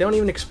forgotten. They don't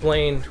even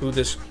explain who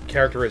this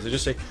character is. They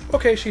just say,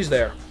 okay, she's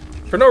there.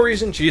 For no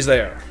reason, she's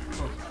there.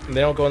 And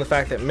they don't go in the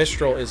fact that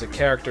Mistral is a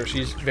character.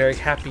 She's very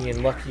happy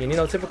and lucky, and, you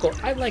know, typical,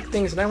 I like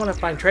things, and I want to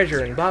find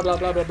treasure, and blah, blah,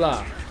 blah, blah,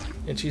 blah.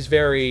 And she's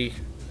very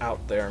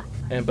out there.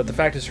 But the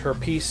fact is, her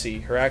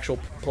PC, her actual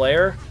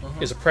player,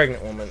 is a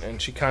pregnant woman,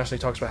 and she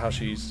constantly talks about how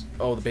she's,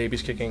 oh, the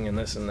baby's kicking and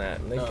this and that,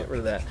 and they get rid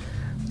of that.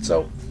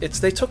 So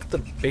they took the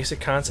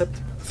basic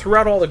concept, threw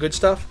out all the good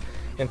stuff,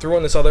 and threw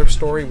in this other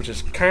story, which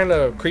is kind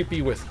of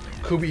creepy, with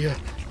Kubia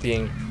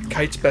being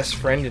Kite's best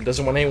friend and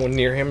doesn't want anyone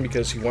near him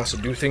because he wants to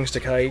do things to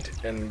Kite,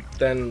 and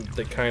then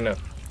they kind of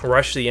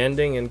rush the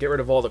ending and get rid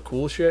of all the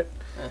cool shit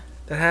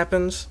that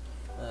happens.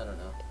 I don't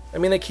know. I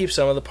mean, they keep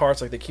some of the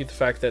parts, like they keep the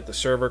fact that the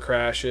server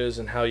crashes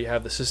and how you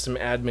have the system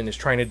admin is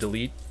trying to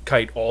delete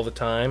Kite all the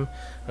time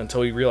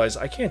until he realizes,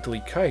 I can't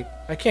delete Kite.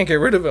 I can't get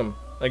rid of him.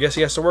 I guess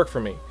he has to work for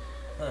me.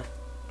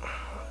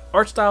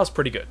 Art style is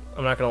pretty good,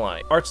 I'm not gonna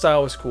lie. Art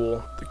style was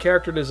cool. The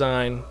character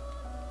design,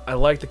 I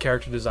liked the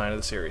character design of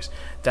the series.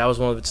 That was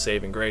one of its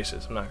saving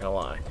graces, I'm not gonna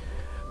lie.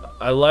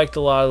 I liked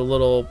a lot of the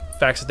little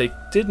facts that they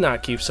did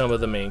not keep some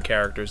of the main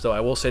characters, though I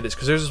will say this,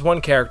 because there's this one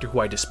character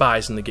who I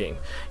despise in the game.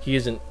 He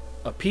isn't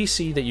a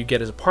PC that you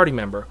get as a party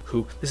member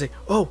who they say,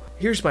 oh,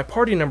 here's my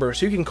party number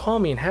so you can call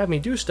me and have me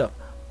do stuff.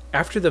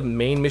 After the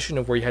main mission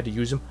of where you had to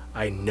use him,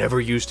 I never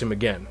used him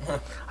again.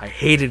 I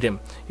hated him.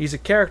 He's a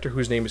character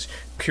whose name is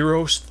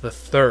Kyros the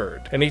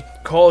Third, and he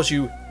calls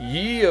you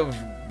Ye of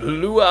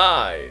Blue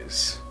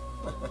Eyes.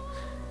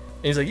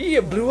 And he's like, Ye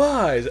of Blue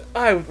Eyes,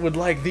 I would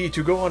like thee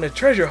to go on a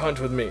treasure hunt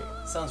with me.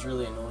 Sounds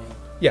really annoying.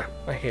 Yeah,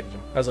 I hated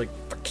him. I was like,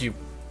 fuck you.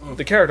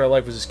 The character I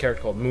liked was this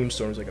character called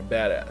Moonstone, who's like a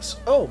badass.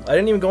 Oh, I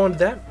didn't even go into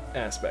that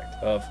aspect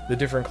of the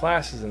different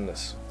classes in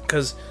this.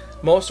 Because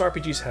most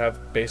RPGs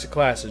have basic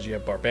classes. You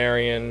have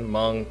Barbarian,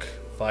 Monk,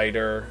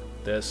 Fighter,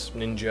 this,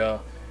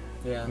 Ninja,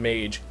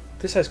 Mage.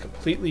 This has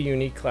completely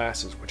unique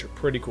classes, which are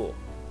pretty cool.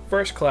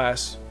 First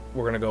class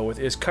we're going to go with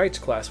is Kite's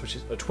class, which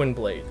is a twin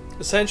blade.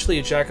 Essentially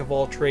a jack of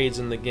all trades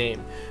in the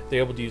game.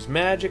 They're able to use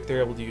magic,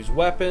 they're able to use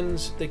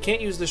weapons. They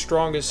can't use the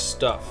strongest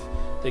stuff.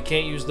 They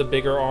can't use the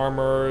bigger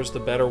armors, the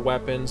better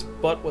weapons,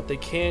 but what they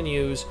can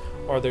use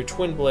are their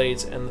twin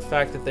blades and the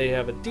fact that they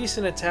have a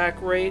decent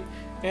attack rate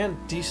and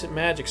decent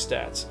magic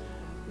stats.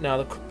 Now,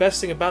 the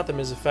best thing about them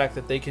is the fact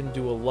that they can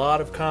do a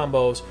lot of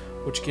combos,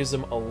 which gives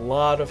them a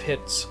lot of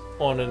hits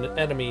on an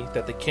enemy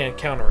that they can't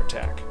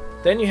counterattack.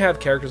 Then you have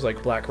characters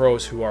like Black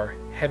Rose, who are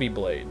heavy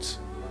blades.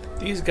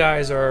 These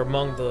guys are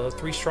among the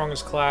 3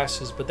 strongest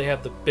classes, but they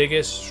have the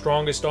biggest,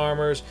 strongest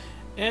armors,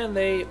 and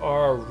they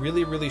are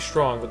really, really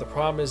strong, but the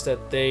problem is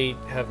that they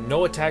have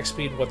no attack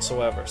speed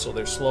whatsoever, so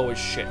they're slow as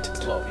shit.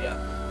 Slow,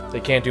 yeah. They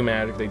can't do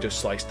magic, they just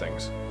slice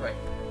things. Right.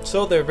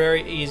 So they're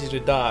very easy to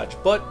dodge,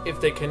 but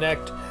if they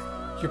connect,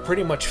 you're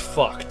pretty much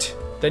fucked.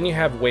 Then you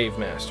have Wave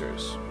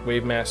Masters.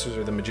 Wave Masters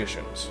are the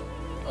magicians.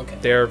 Okay.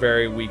 They're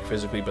very weak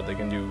physically, but they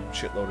can do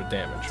shitload of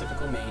damage.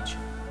 Typical mage.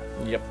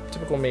 Yep,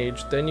 typical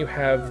mage. Then you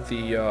have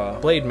the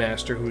Blade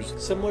Master, who's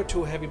similar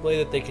to a heavy blade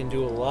that they can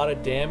do a lot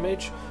of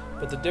damage,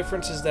 but the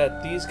difference is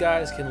that these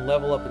guys can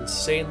level up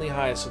insanely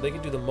high, so they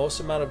can do the most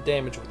amount of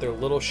damage with their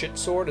little shit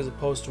sword as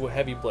opposed to a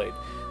heavy blade.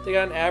 They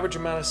got an average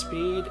amount of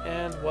speed,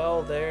 and,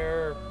 well,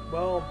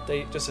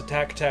 they just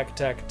attack.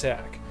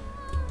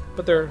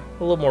 But they're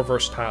a little more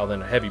versatile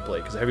than a heavy blade,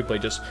 because a heavy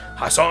blade just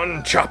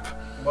Hassan chop.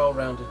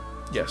 Well-rounded.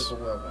 Yes.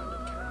 Typical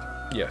well-rounded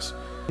character. Yes.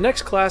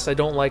 Next class I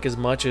don't like as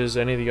much as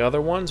any of the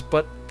other ones,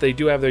 but they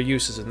do have their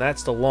uses, and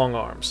that's the long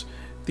arms.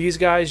 These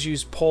guys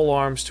use pole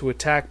arms to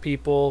attack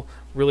people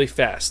really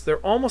fast. They're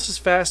almost as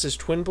fast as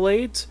twin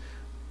blades,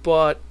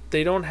 but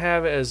they don't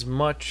have as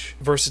much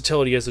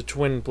versatility as the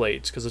twin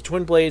blades, because the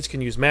twin blades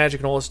can use magic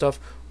and all this stuff,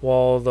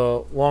 while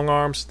the long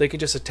arms, they can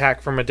just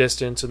attack from a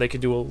distance, and they can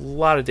do a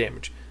lot of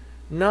damage.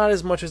 Not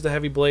as much as the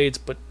heavy blades,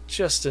 but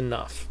just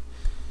enough.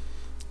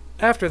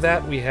 After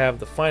that, we have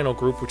the final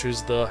group, which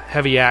is the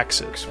heavy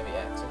axes, Heavy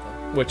axe,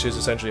 okay. which is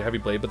essentially a heavy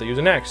blade, but they use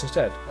an axe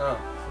instead. Oh.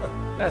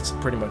 That's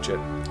pretty much it.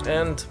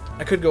 And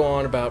I could go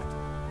on about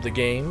the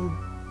game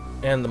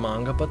and the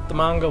manga, but the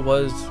manga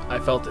I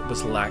felt it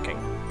was lacking.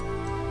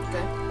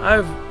 Okay.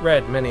 I've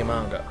read many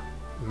manga,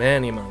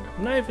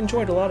 and I've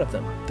enjoyed a lot of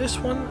them. This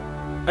one,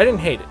 I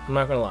didn't hate it, I'm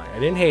not gonna lie. I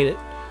didn't hate it,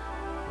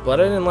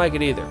 but I didn't like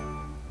it either.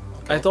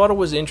 Okay. I thought it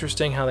was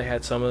interesting how they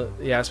had some of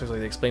the aspects, like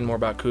they explained more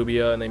about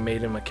Kubia and they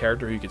made him a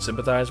character who you could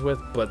sympathize with,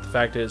 but the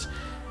fact is,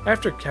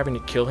 after having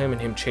to kill him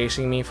and him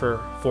chasing me for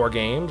 4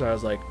 games, I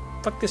was like,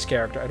 fuck this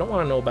character. I don't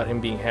want to know about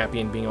him being happy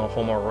and being all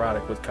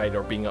homoerotic with Kite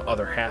or being the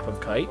other half of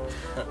Kite,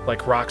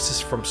 like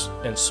Roxas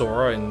and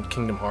Sora in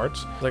Kingdom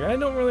Hearts. Like, I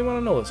don't really want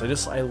to know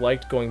this. I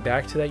liked going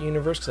back to that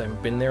universe because I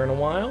haven't been there in a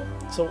while,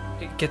 so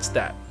it gets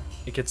that.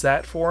 it gets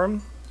that for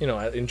him. You know,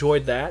 I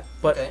enjoyed that,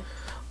 but Okay.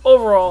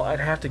 overall, I'd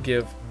have to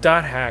give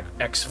Dot Hack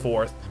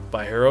X4th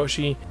by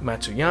Hiroshi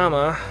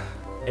Matsuyama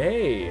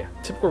a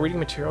typical reading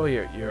material,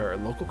 your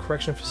local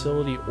correction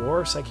facility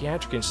or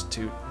psychiatric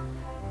institute.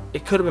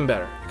 It could have been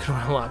better. It could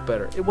have been a lot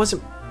better. It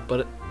wasn't,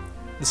 but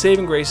the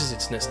saving grace is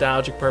it's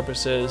nostalgic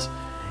purposes.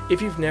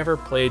 If you've never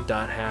played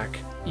Dot Hack,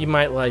 you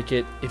might like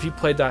it. If you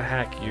play Dot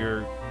Hack,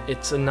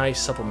 it's a nice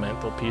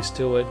supplemental piece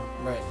to it,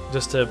 Right.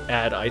 just to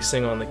add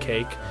icing on the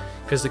cake.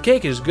 Because the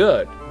cake is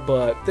good,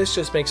 but this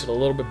just makes it a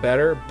little bit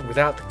better. But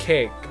without the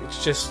cake,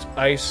 it's just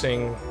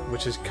icing,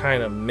 which is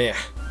kind of meh.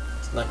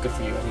 It's not good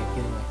for you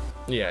anyway.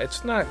 Yeah,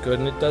 it's not good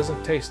and it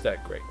doesn't taste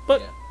that great.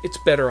 But Yeah. it's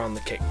better on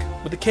the cake.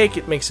 With the cake,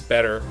 it makes it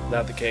better.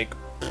 Without the cake,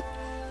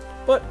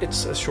 but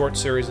it's a short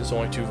series. It's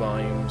only 2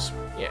 volumes.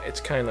 Yeah,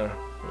 it's kind of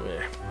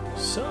meh.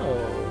 So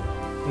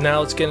now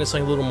let's get into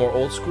something a little more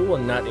old school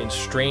and not as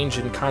strange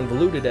and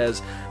convoluted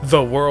as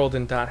The World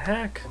and Dot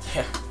Hack.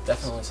 Yeah,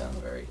 definitely sounds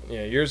very.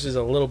 Yeah, yours is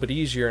a little bit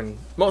easier, and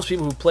most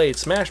people who played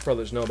Smash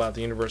Brothers know about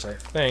the universe, I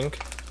think.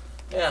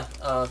 Yeah,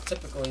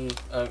 typically,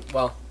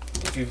 well,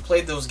 if you've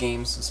played those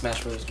games, the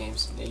Smash Bros.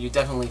 Games, you're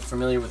definitely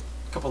familiar with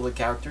a couple of the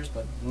characters,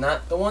 but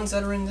not the ones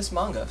that are in this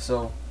manga.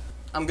 So,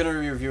 I'm going to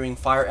be reviewing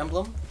Fire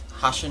Emblem,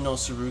 Hasha no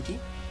Tsurugi,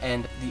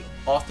 and the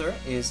author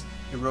is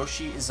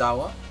Hiroshi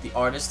Izawa, the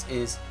artist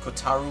is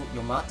Kotaro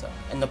Yomata,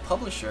 and the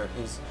publisher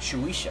is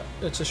Shueisha.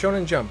 It's a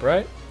Shonen Jump,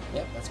 right?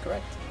 Yep, that's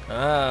correct.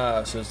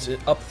 Ah, so it's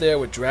up there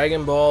with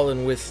Dragon Ball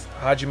and with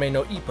Hajime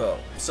no Ippo.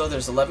 So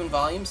there's 11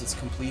 volumes, it's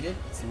completed,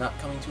 it's not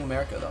coming to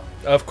America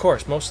though. Of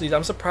course, most of these,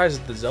 I'm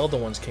surprised that the Zelda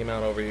ones came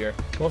out over here.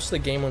 Most of the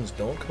game ones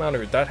don't come out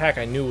over here. Dot Hack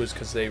I knew was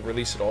because they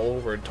release it all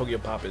over, and Tokyo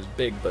Pop is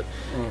big, but,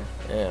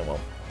 yeah, well,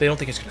 they don't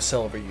think it's going to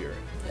sell over here.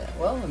 Yeah,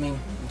 well, I mean,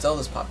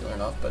 Zelda's popular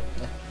enough, but,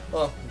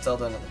 well,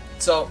 Zelda another.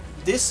 So,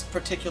 this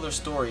particular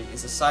story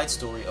is a side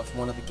story of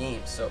one of the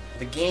games. So,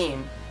 the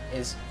game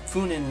is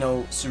Funen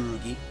no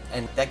Tsurugi,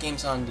 and that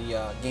game's on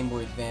the Game Boy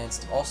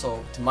Advance,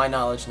 also, to my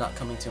knowledge, not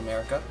coming to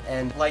America.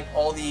 And like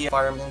all the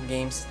Fire Emblem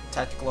games,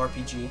 tactical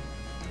RPG,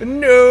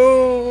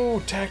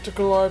 No!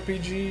 Tactical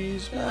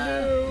RPGs.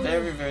 No.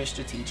 very, very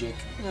strategic.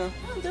 No,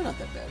 they're not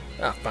that bad.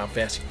 Ah, Final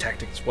Fantasy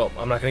Tactics. Well,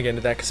 I'm not going to get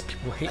into that because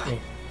people hate me.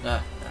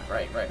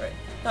 Right.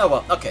 Oh,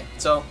 well, okay,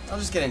 so I'll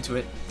just get into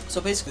it.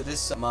 So basically,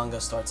 this manga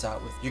starts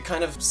out with you're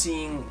kind of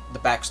seeing the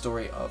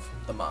backstory of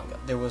the manga.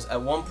 There was,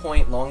 at one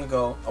point long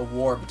ago, a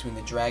war between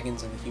the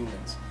dragons and the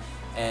humans.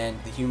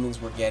 And the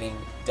humans were getting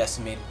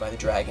decimated by the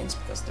dragons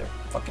because they're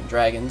fucking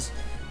dragons.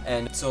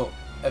 And so,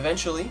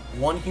 eventually,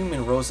 one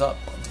human rose up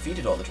and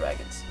defeated all the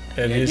dragons.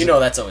 And you know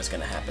that's always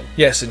going to happen.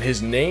 Yes, and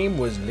his name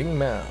was Ling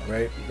Mao,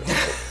 right?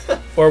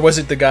 Or was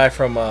it the guy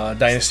from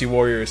Dynasty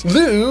Warriors?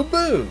 Lu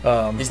Bu!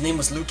 His name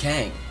was Liu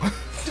Kang.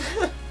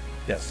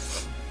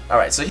 Yes.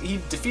 Alright, so he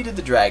defeated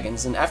the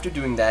dragons, and after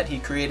doing that, he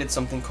created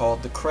something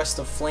called the Crest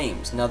of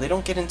Flames. Now, they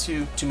don't get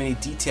into too many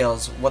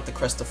details what the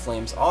Crest of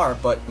Flames are,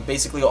 but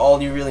basically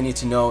all you really need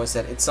to know is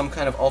that it's some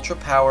kind of ultra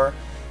power,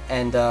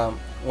 and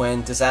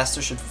when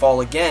disaster should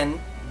fall again,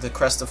 the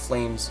Crest of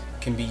Flames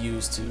can be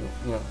used to,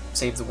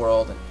 save the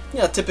world,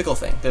 and, typical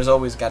thing. There's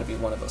always got to be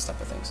one of those type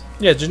of things.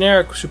 Yeah,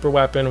 generic super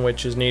weapon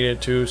which is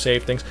needed to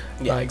save things.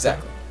 Yeah,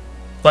 exactly.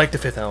 Like the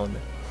Fifth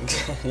Element.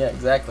 Yeah,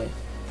 exactly.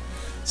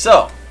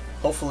 So,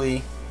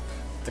 hopefully,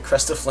 the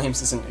Crest of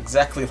Flames isn't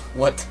exactly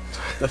what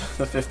the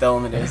Fifth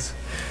Element is.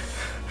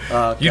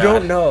 You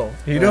don't know.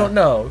 You don't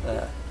know.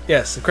 Uh,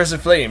 Yes, the Crest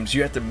of Flames.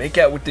 You have to make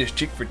out with this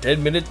chick for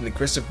 10 minutes and the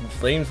Crest of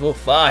Flames will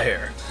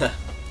fire.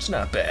 It's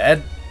not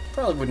bad.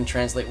 Probably wouldn't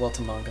translate well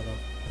to manga,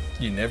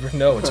 though. You never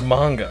know. It's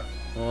manga.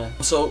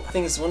 So, I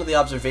think it's one of the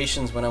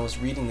observations when I was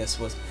reading this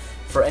was,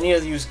 for any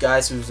of you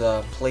guys who's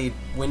played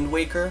Wind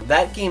Waker,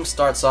 that game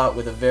starts out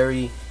with a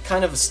very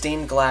kind of a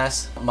stained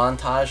glass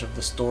montage of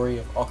the story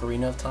of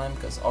Ocarina of Time,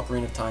 because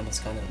Ocarina of Time is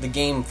kind of the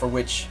game for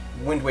which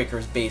Wind Waker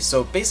is based.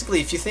 So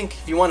basically,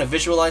 if you want to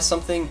visualize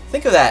something,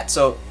 think of that.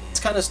 So it's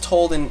kind of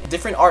told in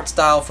different art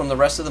style from the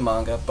rest of the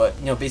manga, but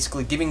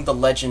basically giving the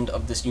legend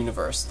of this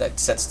universe that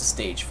sets the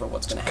stage for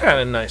what's going to happen.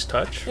 Kind of nice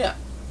touch. Yeah.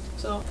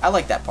 So I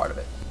like that part of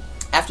it.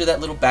 After that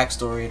little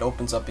backstory, it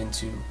opens up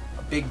into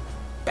a big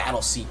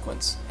battle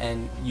sequence,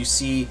 and you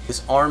see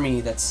this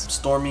army that's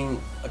storming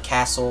a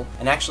castle,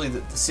 and actually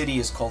the city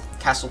is called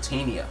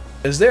Castlevania.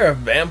 Is there a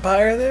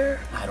vampire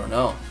there? I don't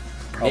know.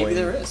 Probably Maybe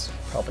there is.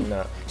 Probably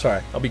not.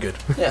 Sorry, I'll be good.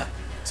 Yeah.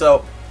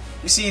 So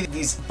you see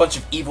these bunch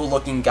of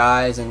evil-looking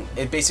guys, and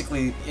it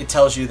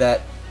tells you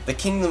that the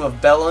kingdom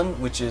of Belon,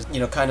 which is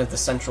kind of the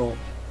central.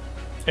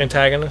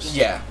 Antagonist?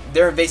 Yeah,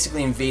 they're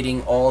basically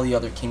invading all the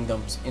other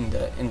kingdoms in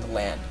the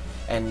land,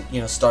 and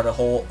start a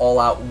whole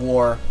all-out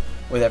war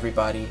with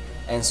everybody.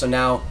 And so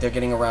now they're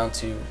getting around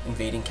to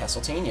invading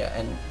Castlevania,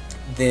 and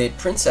the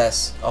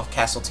princess of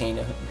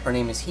Castlevania, her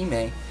name is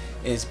Hime,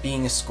 is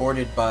being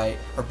escorted by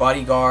her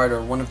bodyguard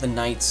or one of the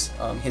knights.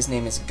 His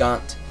name is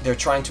Gant. They're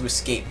trying to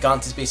escape.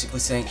 Gant is basically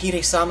saying,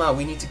 Hire-sama,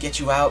 we need to get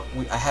you out.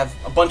 I have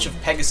a bunch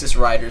of Pegasus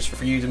riders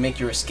for you to make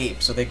your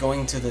escape. So they're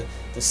going to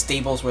the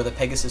stables where the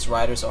Pegasus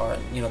riders are,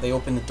 and they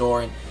open the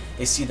door and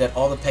they see that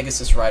all the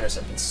Pegasus riders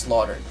have been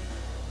slaughtered.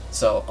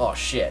 So, oh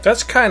shit.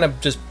 That's kind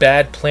of just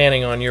bad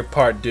planning on your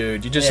part,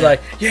 dude. You just Yeah.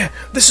 like, yeah,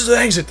 this is the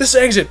exit. This is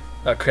the exit.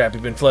 Oh crap!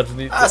 You've been flooded from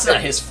the. That's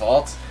not his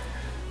fault.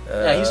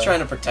 Yeah, he's trying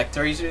to protect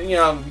her. He's,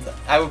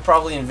 I would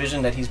probably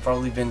envision that he's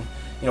probably been,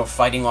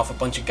 fighting off a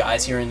bunch of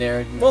guys here and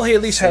there. Well, he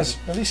at least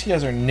he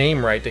has her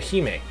name right, the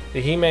Hime.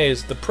 The Hime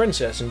is the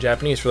princess in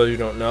Japanese, for those who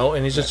don't know.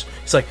 And he's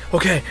like,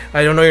 okay,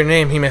 I don't know your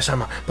name,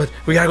 Hime-sama, but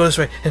we gotta go this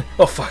way. And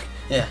oh fuck.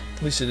 Yeah.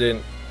 At least it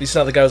didn't. At least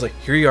not the guy was like,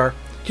 here you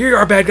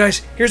are, bad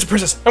guys. Here's the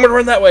princess. I'm gonna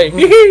run that way.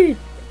 Hee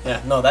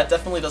Yeah, no, that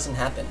definitely doesn't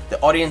happen. The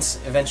audience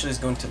eventually is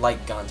going to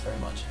like Gaunt very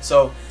much.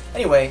 So,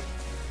 anyway,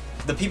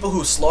 the people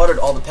who slaughtered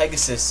all the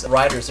Pegasus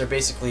riders are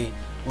basically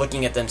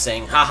looking at them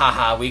saying, ha ha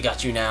ha, we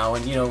got you now.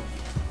 And,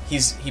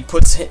 he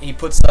puts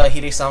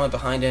Hide-sama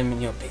behind him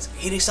and,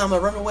 basically, Hide-sama,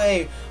 run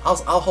away.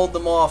 I'll hold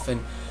them off.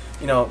 And,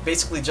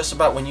 basically just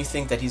about when you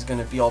think that he's going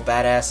to be all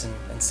badass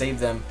and save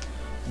them,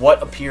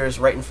 what appears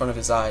right in front of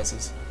his eyes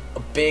is a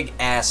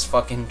big-ass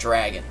fucking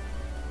dragon.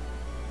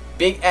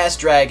 Big-ass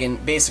dragon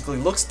basically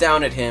looks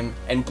down at him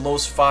and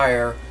blows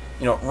fire,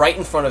 right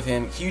in front of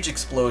him, huge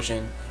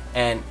explosion,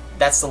 and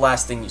that's the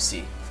last thing you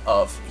see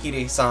of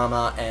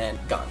Hide-sama and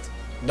Gaunt.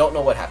 Don't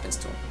know what happens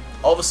to him.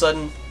 All of a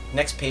sudden,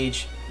 next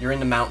page, you're in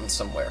the mountains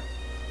somewhere.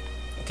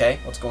 Okay?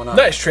 What's going on?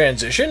 Nice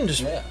transition.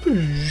 Just, Yeah.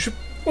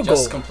 we'll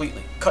Just go.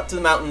 completely. Cut to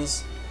the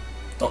mountains,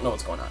 don't know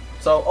what's going on.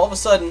 So, all of a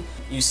sudden,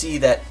 you see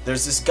that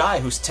there's this guy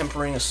who's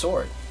tempering a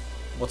sword.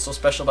 What's so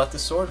special about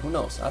this sword? Who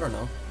knows? I don't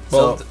know.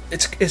 Well, So,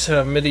 it's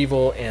a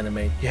medieval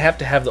anime. You have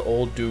to have the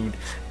old dude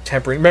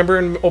tempering. Remember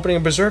in opening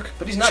of Berserk?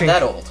 but he's not Chink-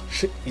 that old.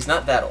 Sh- He's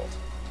not that old.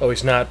 Oh,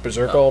 he's not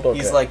Berserk No, old? Okay.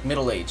 He's like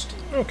middle-aged.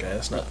 Okay,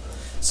 that's not...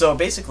 So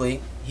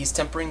basically, he's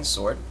tempering the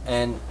sword,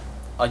 and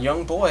a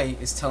young boy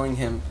is telling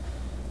him,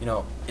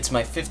 it's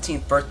my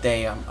 15th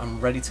birthday. I'm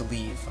ready to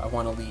leave. I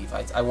want to leave.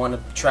 I want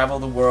to travel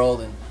the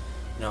world, and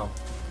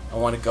I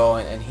want to go.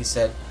 And he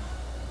said,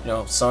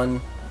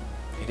 son,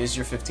 it is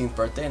your 15th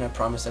birthday, and I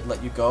promised I'd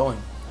let you go.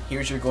 And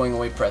here's your going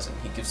away present.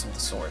 He gives him the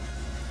sword.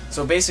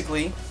 So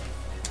basically,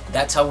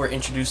 that's how we're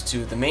introduced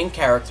to the main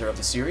character of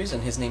the series,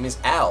 and his name is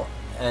Al.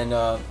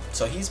 And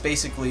so he's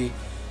basically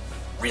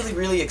really,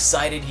 really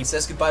excited. He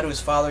says goodbye to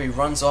his father. He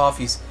runs off.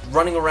 He's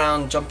running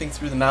around, jumping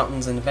through the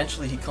mountains, and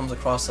eventually he comes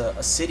across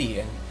a city.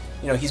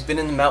 And he's been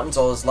in the mountains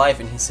all his life,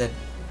 and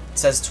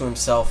says to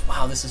himself,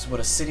 "Wow, this is what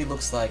a city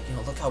looks like.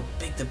 Look how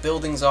big the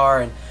buildings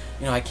are, and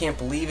I can't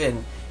believe it."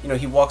 And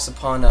he walks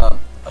upon a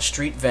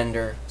street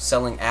vendor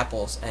selling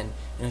apples, and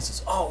he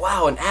says, "Oh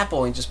wow, an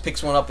apple!" And he just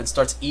picks one up and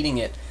starts eating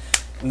it.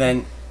 And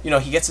then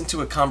he gets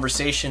into a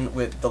conversation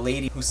with the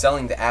lady who's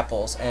selling the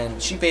apples,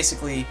 and she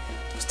basically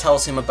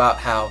tells him about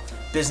how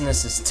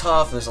business is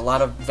tough. There's a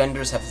lot of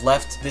vendors have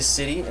left this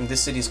city, and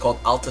this city is called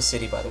Alta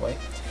City, by the way.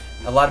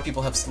 A lot of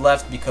people have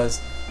left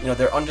because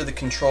they're under the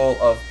control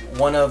of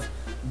one of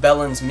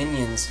Belen's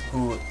minions,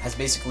 who has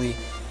basically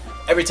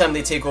every time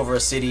they take over a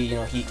city,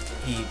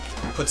 he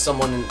puts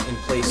someone in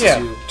place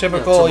to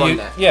typical. to run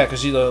that. Yeah,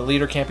 because the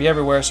leader can't be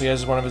everywhere, so he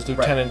has one of his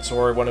lieutenants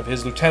or one of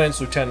his lieutenants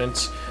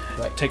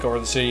Right. take over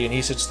the city, and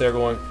he sits there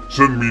going,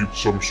 Send me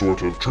some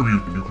sort of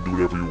tribute and you can do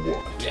whatever you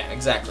want. Yeah,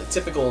 exactly.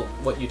 Typical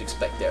what you'd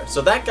expect there.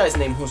 So that guy's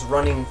name who's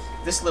running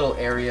this little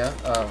area,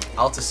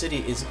 Alta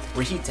City, is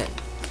Rihiten.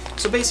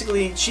 So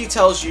basically, she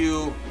tells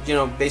you,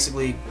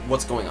 basically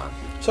what's going on.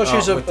 So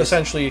she's with this.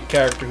 essentially a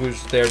character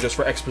who's there just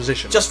for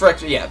exposition. Just for,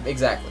 yeah,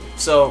 exactly.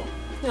 So,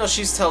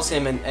 she tells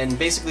him, and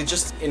basically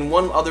just in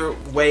one other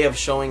way of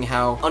showing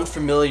how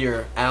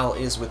unfamiliar Al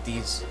is with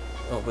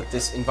with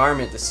this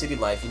environment, the city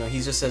life, he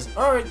just says,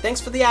 "Alright, thanks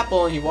for the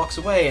apple," and he walks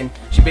away, and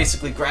she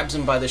basically grabs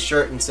him by the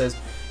shirt and says,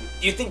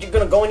 "You think you're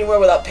gonna go anywhere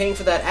without paying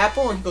for that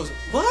apple?" And he goes,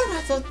 "What?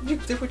 I thought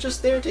they were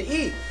just there to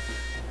eat."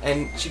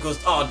 And she goes,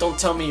 "Oh, don't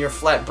tell me you're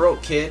flat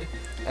broke, kid."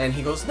 And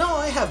he goes, "No,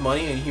 I have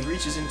money." And he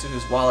reaches into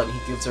his wallet and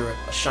he gives her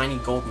a shiny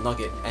gold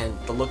nugget, and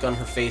the look on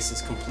her face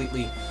is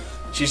completely...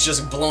 She's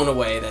just blown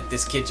away that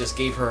this kid just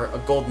gave her a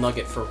gold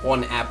nugget for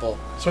one apple.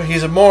 So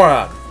he's a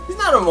moron. He's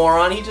not a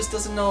moron, he just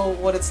doesn't know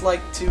what it's like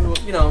to,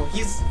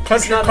 he's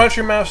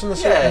Country mouse in the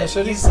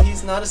city.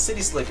 he's not a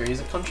city slicker,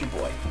 he's a country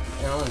boy.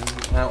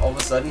 And now all of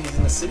a sudden he's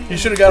in the city. He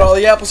should have got all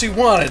the apples he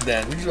wanted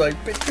then. He's like,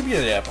 give me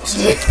the apples.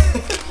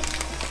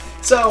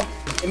 So,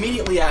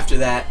 immediately after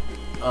that,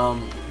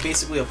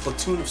 basically a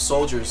platoon of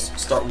soldiers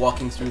start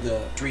walking through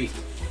the street,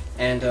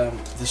 and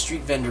the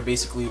street vendor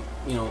basically,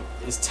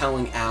 is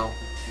telling Al,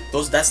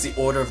 that's the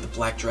order of the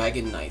Black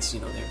Dragon Knights,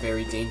 they're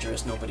very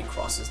dangerous, nobody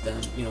crosses them,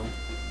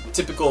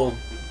 typical,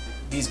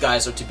 these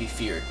guys are to be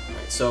feared,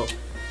 right? So,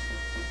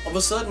 all of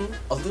a sudden,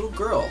 a little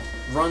girl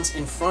runs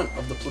in front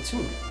of the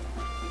platoon,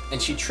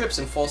 and she trips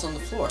and falls on the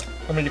floor.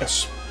 I mean,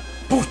 yes.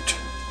 Boot.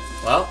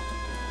 Well,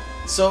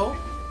 so,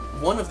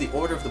 one of the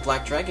Order of the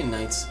Black Dragon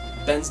Knights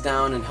bends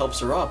down and helps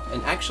her up,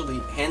 and actually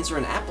hands her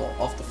an apple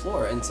off the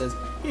floor and says,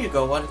 "Here you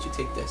go, why don't you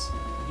take this?"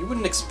 You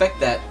wouldn't expect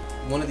that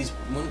one of these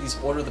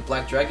Order of the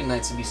Black Dragon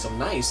Knights to be so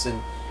nice,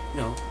 and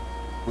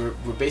we're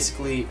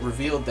basically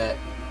revealed that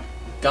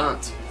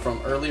Gaunt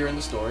from earlier in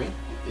the story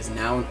is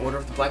now an Order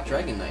of the Black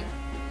Dragon Knight.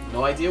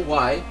 No idea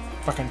why.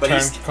 Fucking But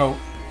turned coat.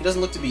 He doesn't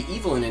look to be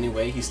evil in any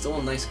way. He's still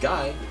a nice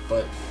guy,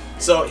 but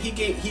so he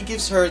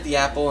gives her the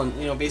apple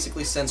and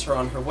basically sends her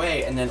on her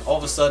way. And then all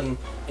of a sudden,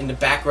 in the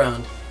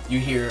background, you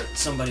hear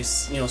somebody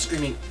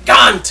screaming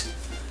Gant,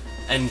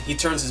 and he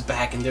turns his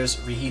back and there's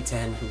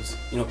Rihiten, who's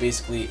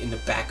basically in the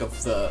back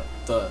of the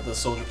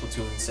soldier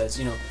platoon, and says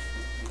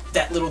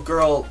that little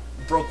girl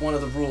broke one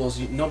of the rules.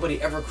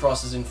 Nobody ever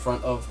crosses in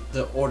front of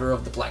the Order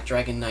of the Black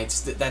Dragon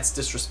Knights. That's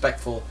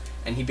disrespectful.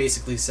 And he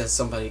basically says,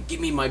 somebody,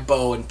 give me my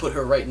bow, and put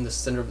her right in the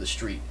center of the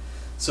street.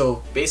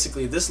 So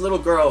basically, this little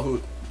girl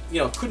who,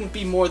 couldn't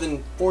be more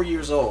than 4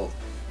 years old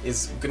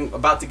is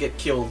about to get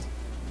killed,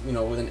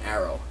 with an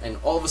arrow. And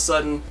all of a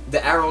sudden,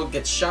 the arrow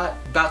gets shot,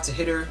 about to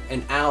hit her,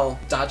 and Al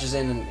dodges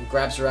in and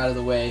grabs her out of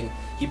the way. And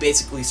he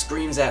basically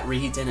screams at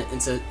Rihiten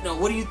and says, no,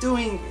 what are you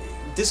doing?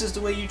 This is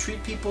the way you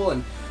treat people.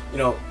 And,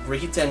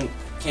 Rihiten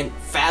can't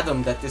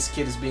fathom that this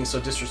kid is being so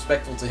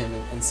disrespectful to him,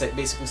 and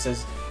basically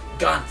says,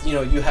 Gant,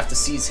 you have to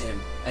seize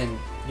him. And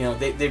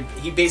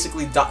he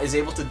basically is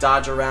able to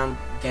dodge around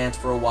Gant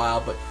for a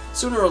while, but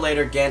sooner or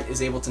later Gant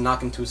is able to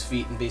knock him to his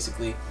feet and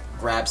basically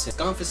grabs him,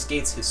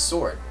 confiscates his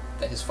sword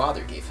that his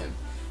father gave him.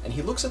 And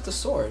he looks at the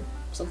sword.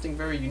 Something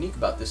very unique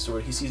about this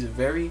sword. He sees a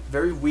very,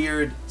 very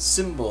weird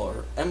symbol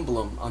or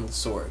emblem on the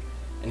sword,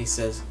 and he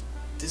says,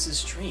 this is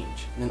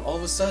strange. And then all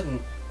of a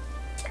sudden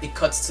it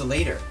cuts to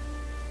later,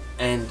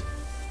 and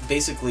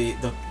basically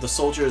the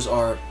soldiers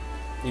are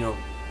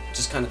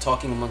just kind of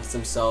talking amongst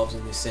themselves,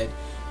 and they said,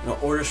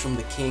 orders from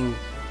the king,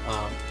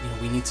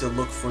 we need to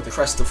look for the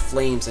crest of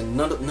flames, and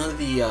none of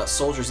the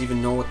soldiers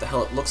even know what the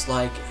hell it looks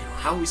like.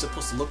 How are we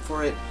supposed to look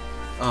for it?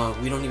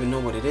 We don't even know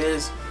what it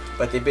is.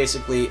 But they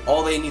basically,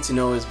 all they need to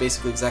know is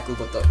basically exactly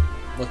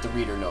what the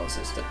reader knows,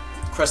 is that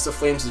crest of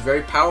flames is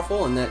very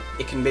powerful, and that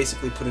it can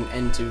basically put an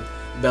end to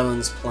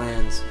Belen's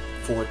plans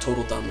for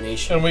total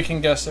domination. And we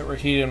can guess that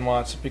Rihiten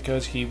wants it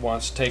because he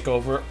wants to take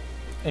over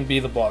and be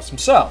the boss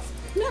himself.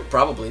 Yeah,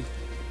 probably.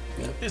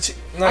 Yeah.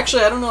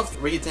 Actually, I don't know if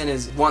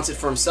Rihiten wants it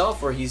for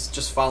himself or he's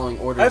just following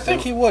orders. I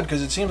think he would,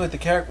 because it seems like the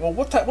character. Well,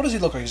 what does he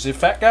look like? Is he a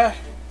fat guy?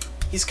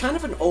 He's kind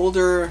of an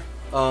older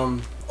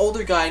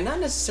guy, not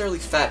necessarily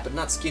fat, but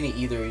not skinny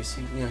either.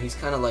 He's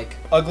kind of like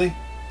ugly.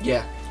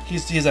 Yeah.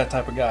 He's that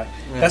type of guy.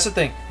 Yeah. That's the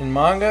thing. In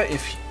manga,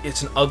 if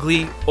it's an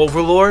ugly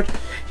overlord,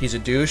 he's a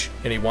douche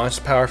and he wants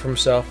power for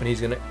himself, and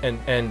he's gonna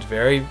end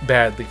very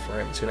badly for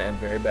him. It's gonna end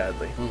very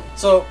badly.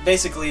 So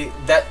basically,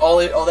 that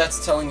all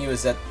that's telling you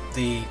is that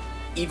the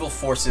evil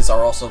forces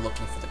are also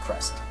looking for the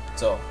crest.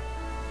 So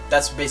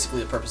that's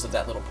basically the purpose of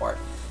that little part.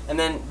 And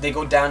then they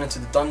go down into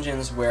the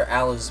dungeons where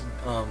Al is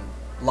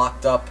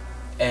locked up,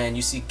 and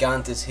you see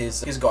Gant is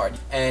his guard,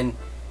 and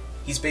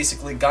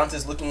Gant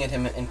is looking at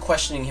him and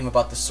questioning him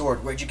about the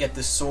sword. Where'd you get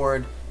this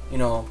sword?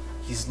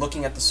 He's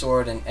looking at the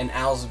sword, and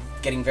Al's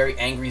getting very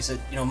angry. He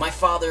said, my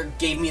father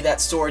gave me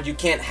that sword. You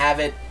can't have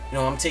it.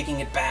 I'm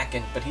taking it back.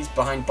 But he's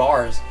behind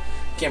bars.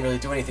 Can't really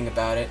do anything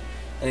about it.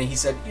 And then he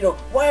said,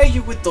 why are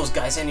you with those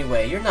guys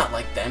anyway? You're not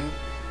like them.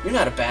 You're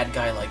not a bad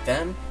guy like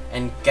them.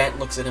 And Gant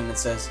looks at him and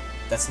says,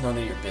 that's none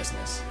of your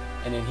business.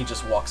 And then he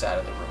just walks out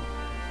of the room.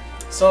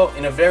 So,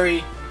 in a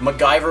very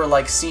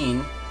MacGyver-like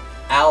scene,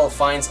 Al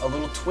finds a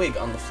little twig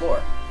on the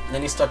floor. And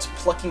then he starts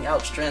plucking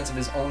out strands of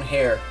his own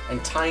hair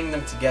and tying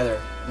them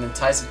together, and then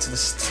ties it to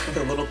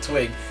the little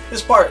twig.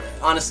 This part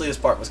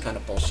was kind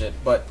of bullshit,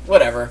 but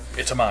whatever.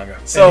 It's a manga.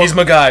 So, and he's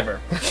MacGyver.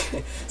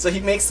 So he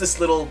makes this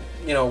little,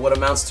 what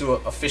amounts to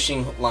a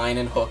fishing line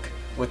and hook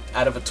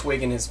out of a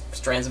twig and his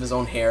strands of his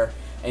own hair,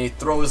 and he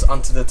throws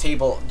onto the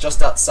table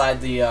just outside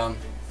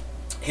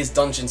his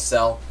dungeon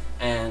cell.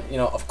 And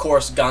of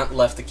course, Gant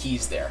left the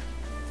keys there.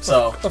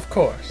 So of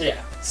course,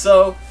 yeah.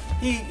 So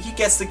he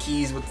gets the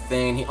keys with the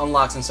thing. He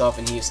unlocks himself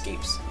and he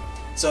escapes.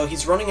 So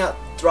he's running out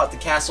throughout the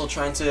castle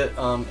trying to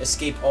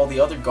escape all the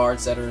other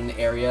guards that are in the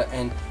area.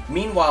 And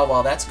meanwhile,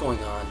 while that's going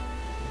on,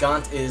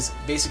 Gant is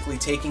basically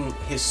taking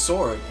his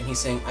sword and he's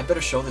saying, I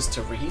better show this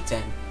to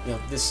Rihiten.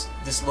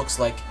 This looks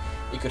like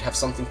it could have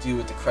something to do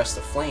with the crest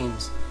of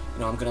flames.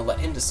 I'm gonna let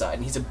him decide.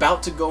 And he's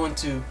about to go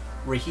into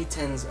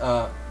Rihiten's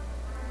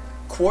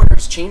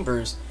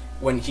chambers,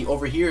 when he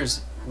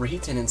overhears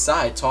Rihiten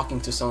inside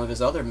talking to some of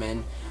his other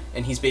men,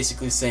 and he's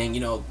basically saying,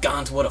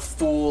 Gant, what a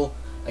fool.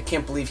 I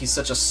can't believe he's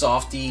such a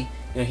softie.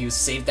 He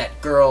saved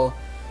that girl.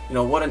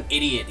 What an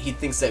idiot. He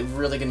thinks that we're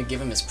really going to give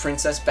him his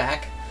princess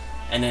back.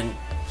 And then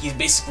he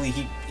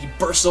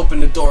bursts open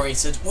the door and he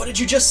says, what did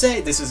you just say?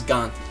 This is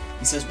Gant.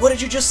 He says, what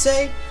did you just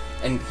say?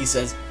 And he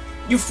says,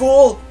 you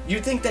fool! You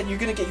think that you're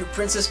going to get your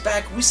princess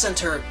back? We sent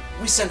her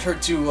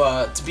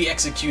to be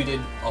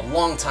executed a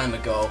long time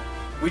ago.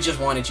 We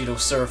just wanted you to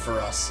serve for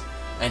us.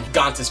 And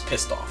Gant is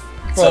pissed off.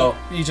 Well,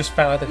 you just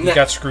found out that he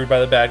got screwed by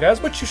the bad guys,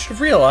 which you should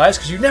realize,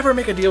 because you never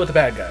make a deal with the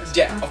bad guys.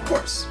 Yeah, of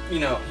course.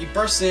 He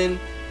bursts in,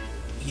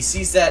 he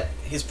sees that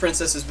his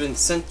princess has been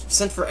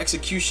sent for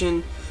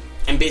execution,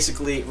 and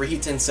basically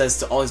Rihiten says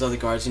to all his other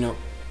guards,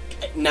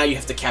 now you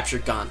have to capture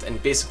Gant.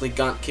 And basically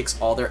Gant kicks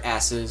all their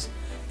asses,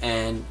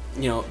 and,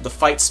 the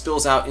fight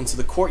spills out into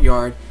the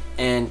courtyard,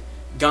 and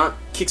Gant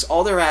kicks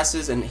all their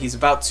asses, and he's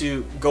about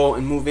to go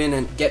and move in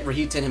and get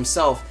Rihiten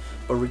himself,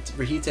 but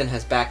Rahiten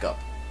has backup.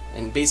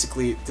 And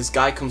basically, this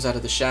guy comes out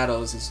of the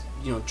shadows, is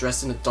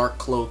dressed in a dark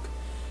cloak,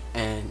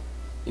 and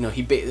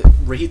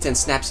Rahiten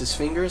snaps his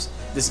fingers.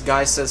 This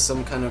guy says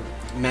some kind of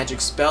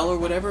magic spell or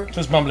whatever.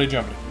 Just mumbly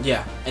jumbly.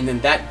 Yeah, and then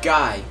that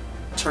guy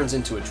turns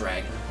into a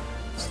dragon.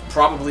 It's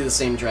probably the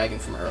same dragon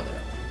from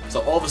earlier.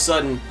 So all of a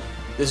sudden,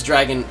 this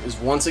dragon is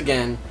once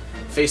again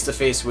face to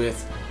face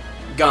with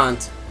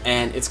Gaunt,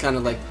 and it's kind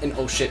of like an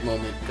oh shit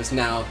moment, because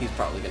now he's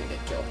probably going to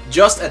get killed.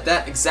 Just at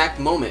that exact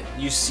moment,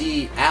 you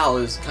see Al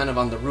is kind of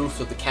on the roof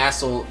of the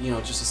castle,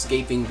 just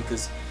escaping,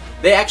 because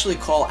they actually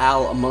call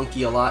Al a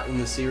monkey a lot in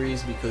the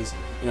series, because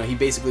he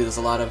basically does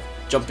a lot of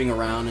jumping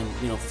around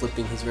and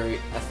flipping. He's very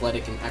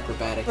athletic and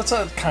acrobatic. That's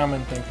a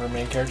common thing for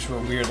main characters who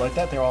are weird like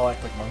that. They all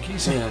act like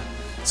monkeys. Yeah.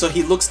 So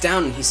he looks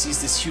down and he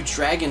sees this huge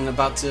dragon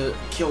about to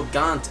kill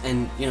Gaunt,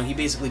 and he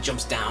basically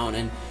jumps down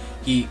and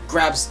he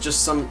grabs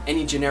just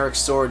any generic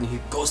sword and he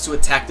goes to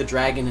attack the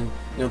dragon,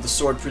 and the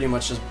sword pretty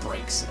much just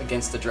breaks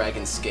against the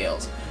dragon's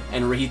scales.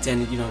 And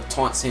Rahiten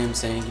taunts him,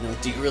 saying,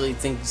 do you really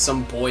think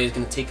some boy is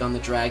going to take on the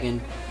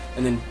dragon?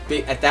 And then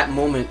at that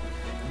moment,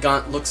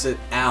 Gaunt looks at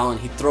Al and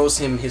he throws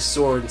him his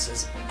sword and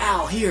says,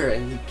 Al, here!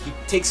 And he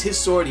takes his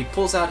sword, he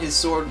pulls out his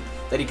sword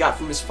that he got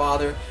from his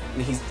father,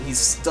 and he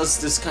does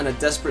this kind of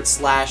desperate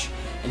slash,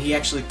 and he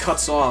actually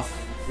cuts off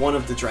one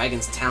of the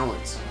dragon's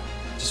talons.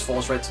 Just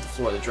falls right to the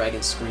floor. The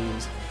dragon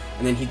screams,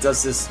 and then he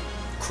does this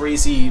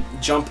crazy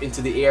jump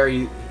into the air.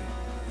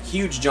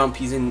 Huge jump.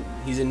 He's in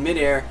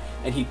midair,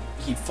 and he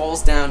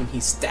falls down and he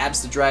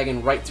stabs the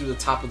dragon right through the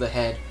top of the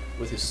head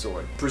with his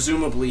sword.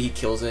 Presumably he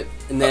kills it,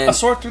 and then a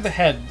sword through the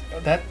head,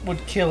 that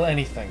would kill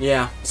anything.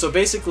 Yeah. So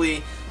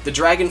basically, the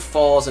dragon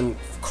falls and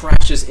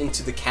crashes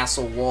into the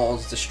castle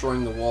walls,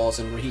 destroying the walls.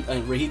 And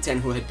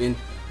Rahiten, who had been,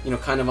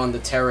 kind of on the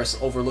terrace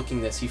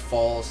overlooking this, he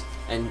falls,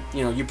 and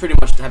you pretty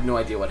much have no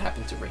idea what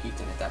happened to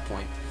Rahiten at that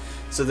point.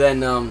 So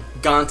then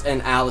Gaunt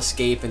and Al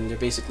escape, and they're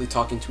basically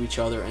talking to each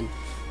other, and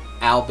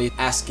Al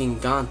asking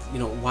Gaunt,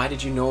 why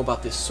did you know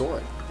about this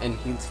sword? And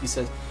he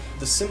says,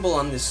 the symbol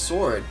on this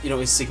sword,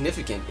 is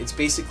significant. It's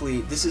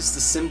basically, this is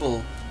the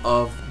symbol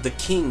of the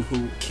king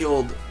who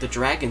killed the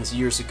dragons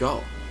years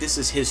ago. This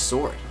is his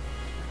sword.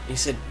 And he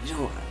said,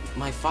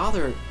 my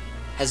father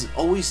has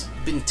always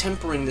been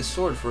tempering this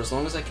sword for as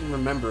long as I can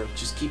remember,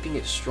 just keeping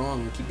it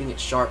strong and keeping it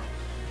sharp.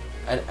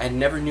 I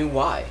never knew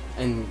why,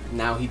 and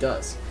now he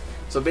does.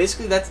 So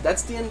basically,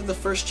 that's the end of the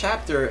first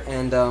chapter,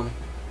 and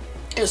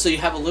so you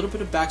have a little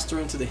bit of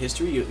backstory into the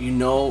history. You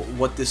know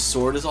what this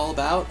sword is all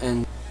about,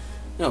 and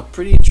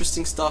pretty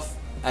interesting stuff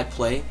at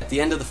play. At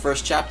the end of the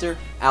first chapter,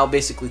 Al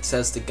basically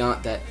says to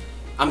Gaunt that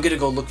I'm gonna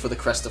go look for the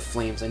Crest of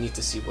Flames. I need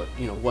to see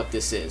what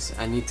this is.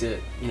 I need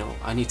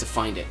to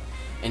find it.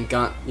 And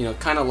Gaunt,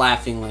 kind of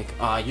laughing like,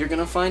 you're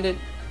gonna find it?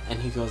 And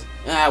he goes,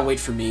 wait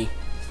for me.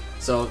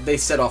 So they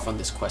set off on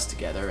this quest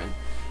together,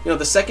 and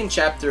the second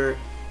chapter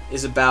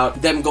is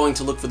about them going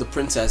to look for the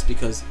princess,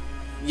 because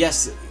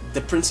yes,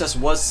 the princess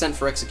was sent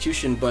for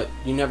execution, but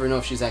you never know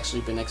if she's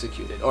actually been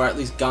executed, or at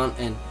least Gaunt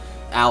and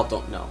Al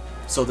don't know.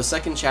 So the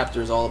second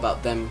chapter is all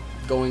about them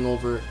going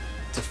over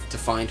to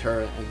find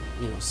her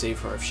and save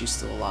her if she's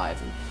still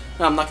alive. And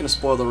I'm not going to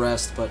spoil the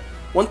rest, but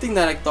one thing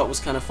that I thought was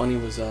kind of funny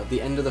was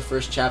the end of the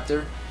first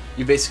chapter.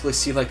 You basically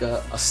see like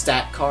a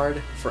stat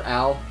card for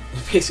Al.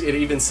 Basically, it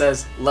even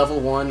says level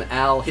 1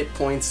 Al, hit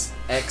points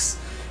X,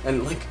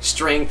 and like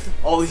strength,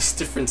 all these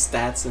different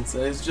stats, and so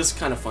it's just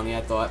kind of funny.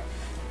 I thought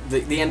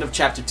the end of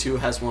chapter 2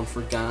 has one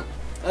for Gaunt.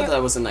 I thought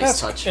that was a nice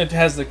touch. It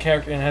has the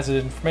character and has the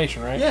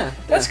information, right? Yeah.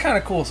 That's kind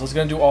of cool. So it's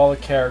going to do all the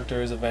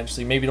characters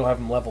eventually. Maybe it'll have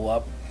them level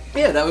up.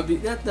 Yeah,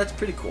 that's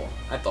pretty cool,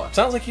 I thought.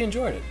 Sounds like you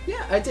enjoyed it.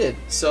 Yeah, I did.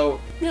 So,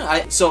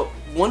 so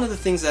one of the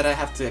things that I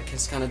have to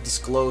kind of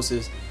disclose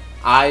is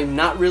I'm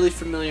not really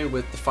familiar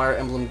with the Fire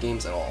Emblem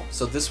games at all.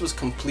 So this was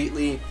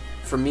completely,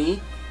 for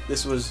me,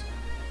 this was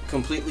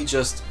completely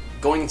just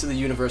going into the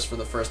universe for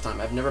the first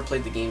time. I've never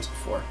played the games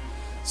before.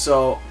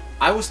 So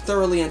I was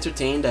thoroughly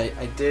entertained.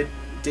 I did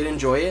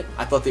enjoy it.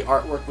 I thought the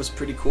artwork was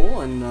pretty cool,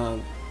 and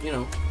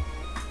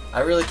I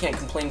really can't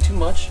complain too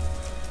much.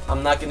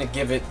 I'm not going to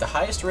give it the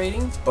highest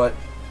rating, but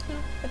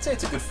I'd say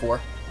it's a good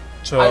 4.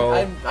 So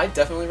I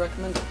definitely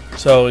recommend it.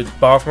 So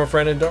borrow from a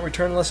friend and don't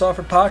return unless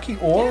offered Pocky,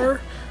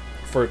 or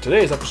for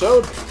today's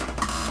episode,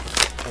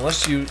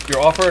 unless you're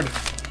offered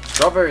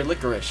strawberry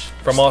licorice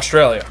from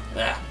Australia.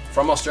 Yeah,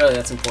 from Australia.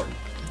 That's important.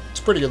 It's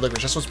pretty good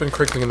licorice. That's what's been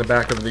crinkling in the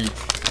back of the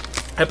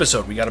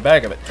episode. We got a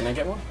bag of it. Can I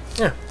get one?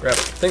 Yeah, grab it.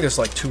 I think there's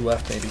like 2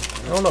 left, maybe.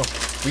 I don't know.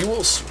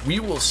 We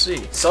will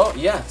see. So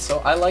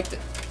I liked it.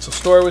 So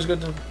story was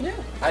good. Yeah,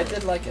 I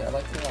did like it. I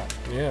liked it a lot.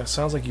 Yeah,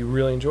 sounds like you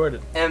really enjoyed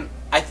it. And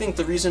I think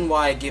the reason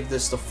why I give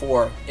this the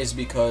 4 is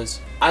because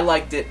I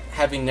liked it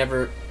having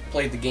never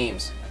played the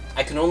games.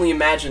 I can only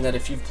imagine that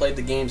if you've played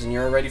the games and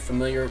you're already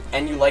familiar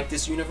and you like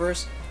this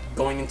universe,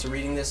 going into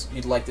reading this,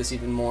 you'd like this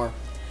even more.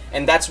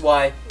 And that's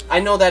why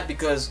I know that,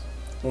 because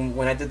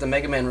when I did the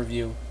Mega Man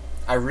review,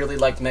 I really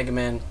liked Mega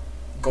Man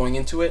going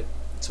into it,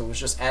 so it was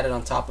just added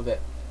on top of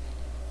it.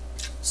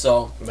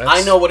 So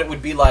I know what it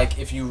would be like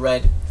if you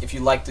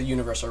liked the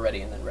universe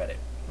already and then read it.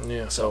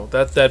 Yeah, so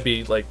that'd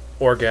be like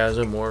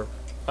orgasm or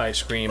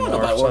ice cream I don't know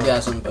or about something.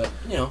 orgasm, but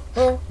you know.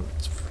 Well,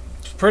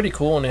 it's pretty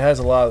cool, and it has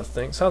a lot of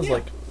things. Sounds Yeah.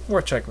 like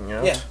worth checking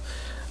out.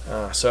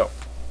 Yeah. So,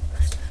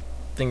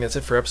 I think that's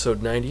it for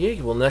episode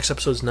 98. Well, next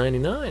episode's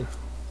 99.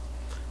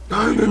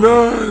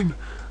 99!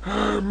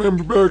 I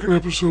remember back in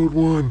episode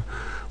 1,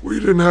 we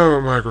didn't have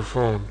a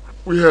microphone.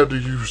 We had to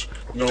use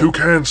two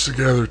cans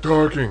together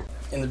talking.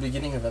 In the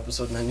beginning of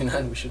episode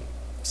 99, we should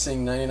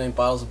sing 99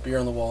 bottles of beer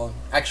on the wall and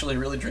actually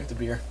really drink the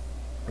beer.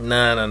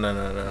 No.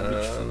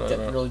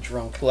 Get really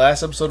drunk. The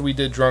last episode we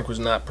did drunk was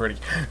not pretty.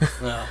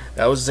 No.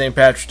 That was the St.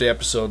 Patrick's Day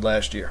episode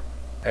last year.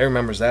 I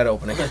remembers that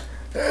opening.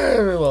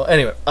 Well,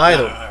 anyway,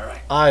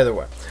 either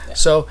way. Yeah.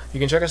 So you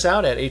can check us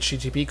out at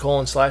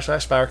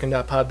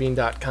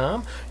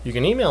http://spiraken.podbean.com. You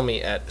can email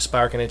me at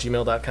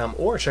spiraken@gmail.com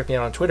or check me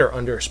out on Twitter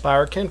under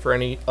Spiraken for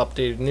any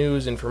updated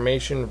news,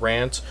 information,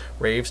 rants,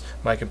 raves,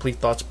 my complete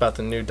thoughts about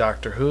the new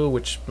Doctor Who,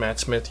 which Matt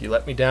Smith, you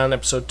let me down in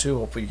episode 2.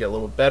 Hopefully you get a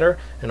little better.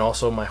 And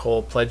also my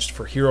whole pledge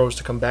for Heroes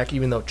to come back,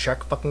 even though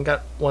Chuck fucking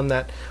won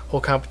that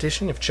whole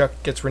competition. If Chuck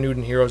gets renewed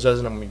and Heroes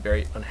doesn't, I'm going to be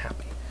very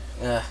unhappy.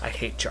 I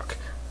hate Chuck.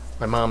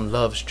 My mom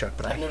loves Chuck,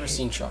 but I've never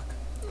seen Chuck.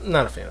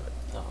 Not a fan of it.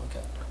 Oh,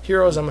 okay.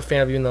 Heroes, I'm a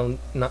fan of, even though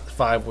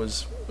 5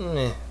 was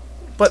meh.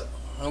 But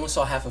I only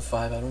saw half of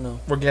 5. I don't know.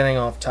 we're getting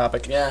off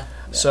topic. Yeah.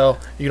 So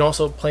you can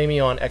also play me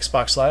on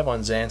Xbox Live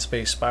on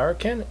Zanspace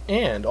Spiraken,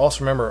 and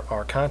also remember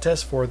our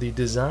contest for the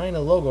design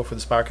a logo for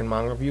the Spiraken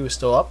manga review is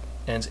still up,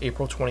 ends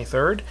April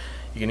 23rd.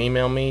 You can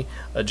email me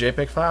a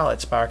JPEG file at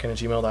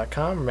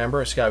spiraken@gmail.com.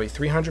 Remember, it's got to be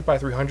 300 by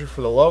 300 for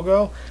the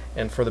logo,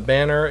 and for the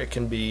banner, it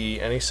can be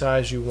any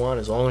size you want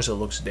as long as it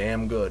looks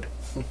damn good.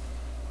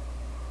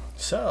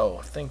 So,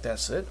 I think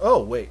that's it.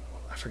 Oh, wait,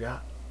 I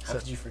forgot. How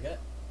did you forget?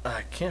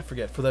 I can't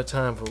forget. For that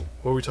time, what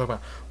were we talking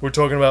about? We're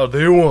talking about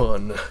the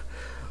one,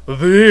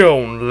 the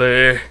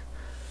only,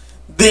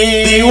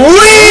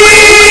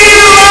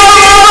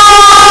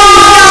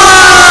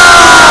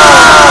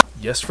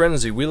 Yes,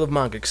 friends, the Wheel of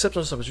Manga.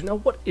 Exceptional subject. Now,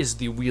 what is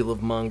the Wheel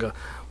of Manga?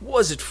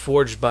 Was it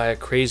forged by a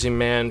crazy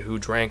man who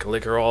drank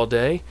liquor all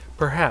day?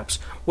 Perhaps.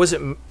 Was it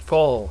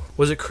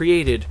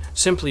created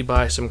simply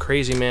by some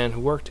crazy man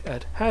who worked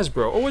at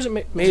Hasbro? Or was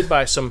it made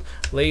by some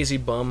lazy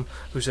bum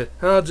who said,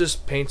 I'll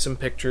just paint some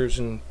pictures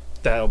and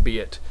that'll be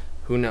it?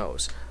 Who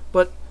knows?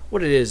 But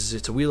what it is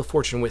it's a Wheel of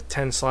Fortune with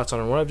 10 slots on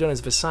it. And what I've done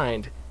is I've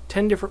assigned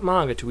 10 different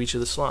manga to each of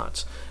the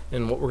slots.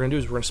 And what we're going to do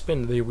is we're going to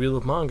spin the Wheel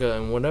of Manga,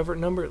 and whatever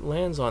number it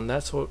lands on,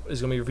 that's what is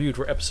going to be reviewed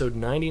for episode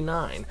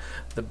 99.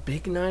 The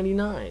big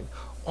 99.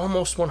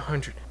 Almost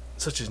 100.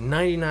 Such as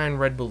 99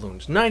 red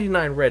balloons,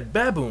 99 red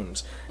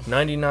baboons,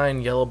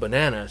 99 yellow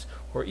bananas,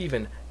 or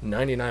even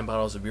 99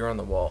 bottles of beer on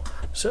the wall.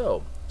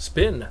 So,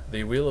 spin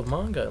the Wheel of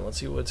Manga, and let's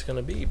see what it's going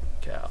to be,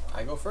 Cal.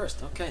 I go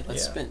first. Okay,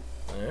 let's spin.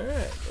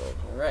 Alright.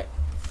 All right.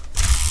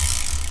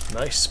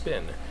 Nice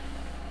spin.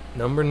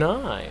 Number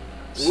 9.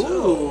 Ooh.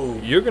 So,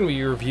 you're going to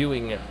be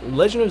reviewing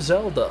Legend of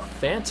Zelda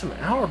Phantom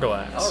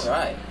Hourglass. All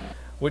right.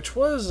 Which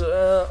was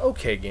an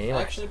okay game.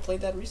 I actually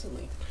played that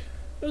recently.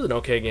 It was an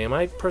okay game.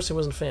 I personally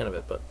wasn't a fan of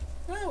it, but...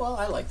 Well,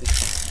 I liked it.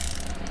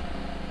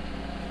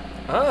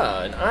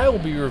 And I will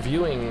be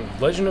reviewing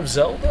Legend of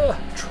Zelda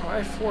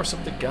Triforce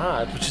of the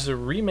Gods, which is a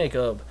remake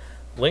of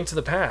Link to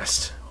the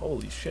Past.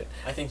 Holy shit.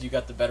 I think you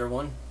got the better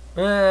one.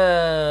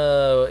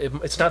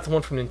 It's not the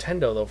one from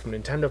Nintendo, though, from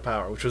Nintendo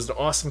Power, which was an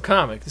awesome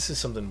comic. This is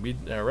something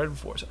we'd never read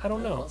before, so I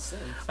don't know. Well, see.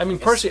 I mean,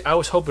 personally, I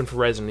was hoping for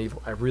Resident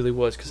Evil. I really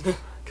was,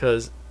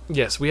 because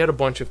yes, we had a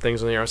bunch of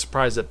things on there. I was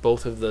surprised that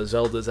both of the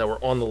Zeldas that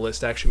were on the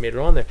list actually made it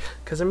on there.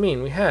 Because, I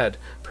mean, we had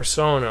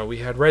Persona, we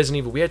had Resident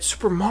Evil, we had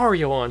Super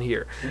Mario on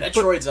here.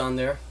 Metroid's on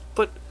there.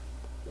 But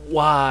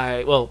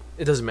why? Well,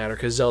 it doesn't matter,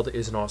 because Zelda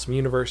is an awesome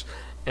universe,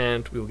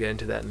 and we will get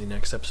into that in the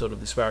next episode of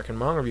the Spiraken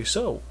Manga Review.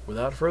 So,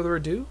 without further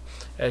ado,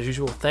 as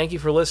usual, thank you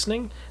for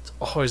listening. It's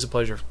always a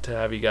pleasure to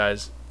have you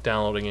guys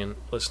downloading and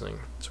listening.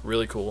 It's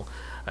really cool.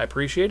 I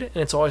appreciate it,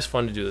 and it's always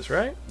fun to do this,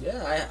 right?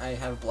 Yeah, I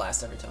have a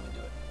blast every time I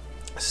do it.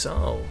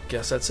 So,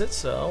 guess that's it.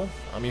 So,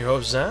 I'm your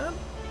host, Zan,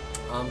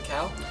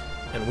 Cal.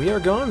 and we are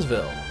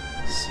Gonzville.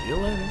 See you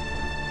later.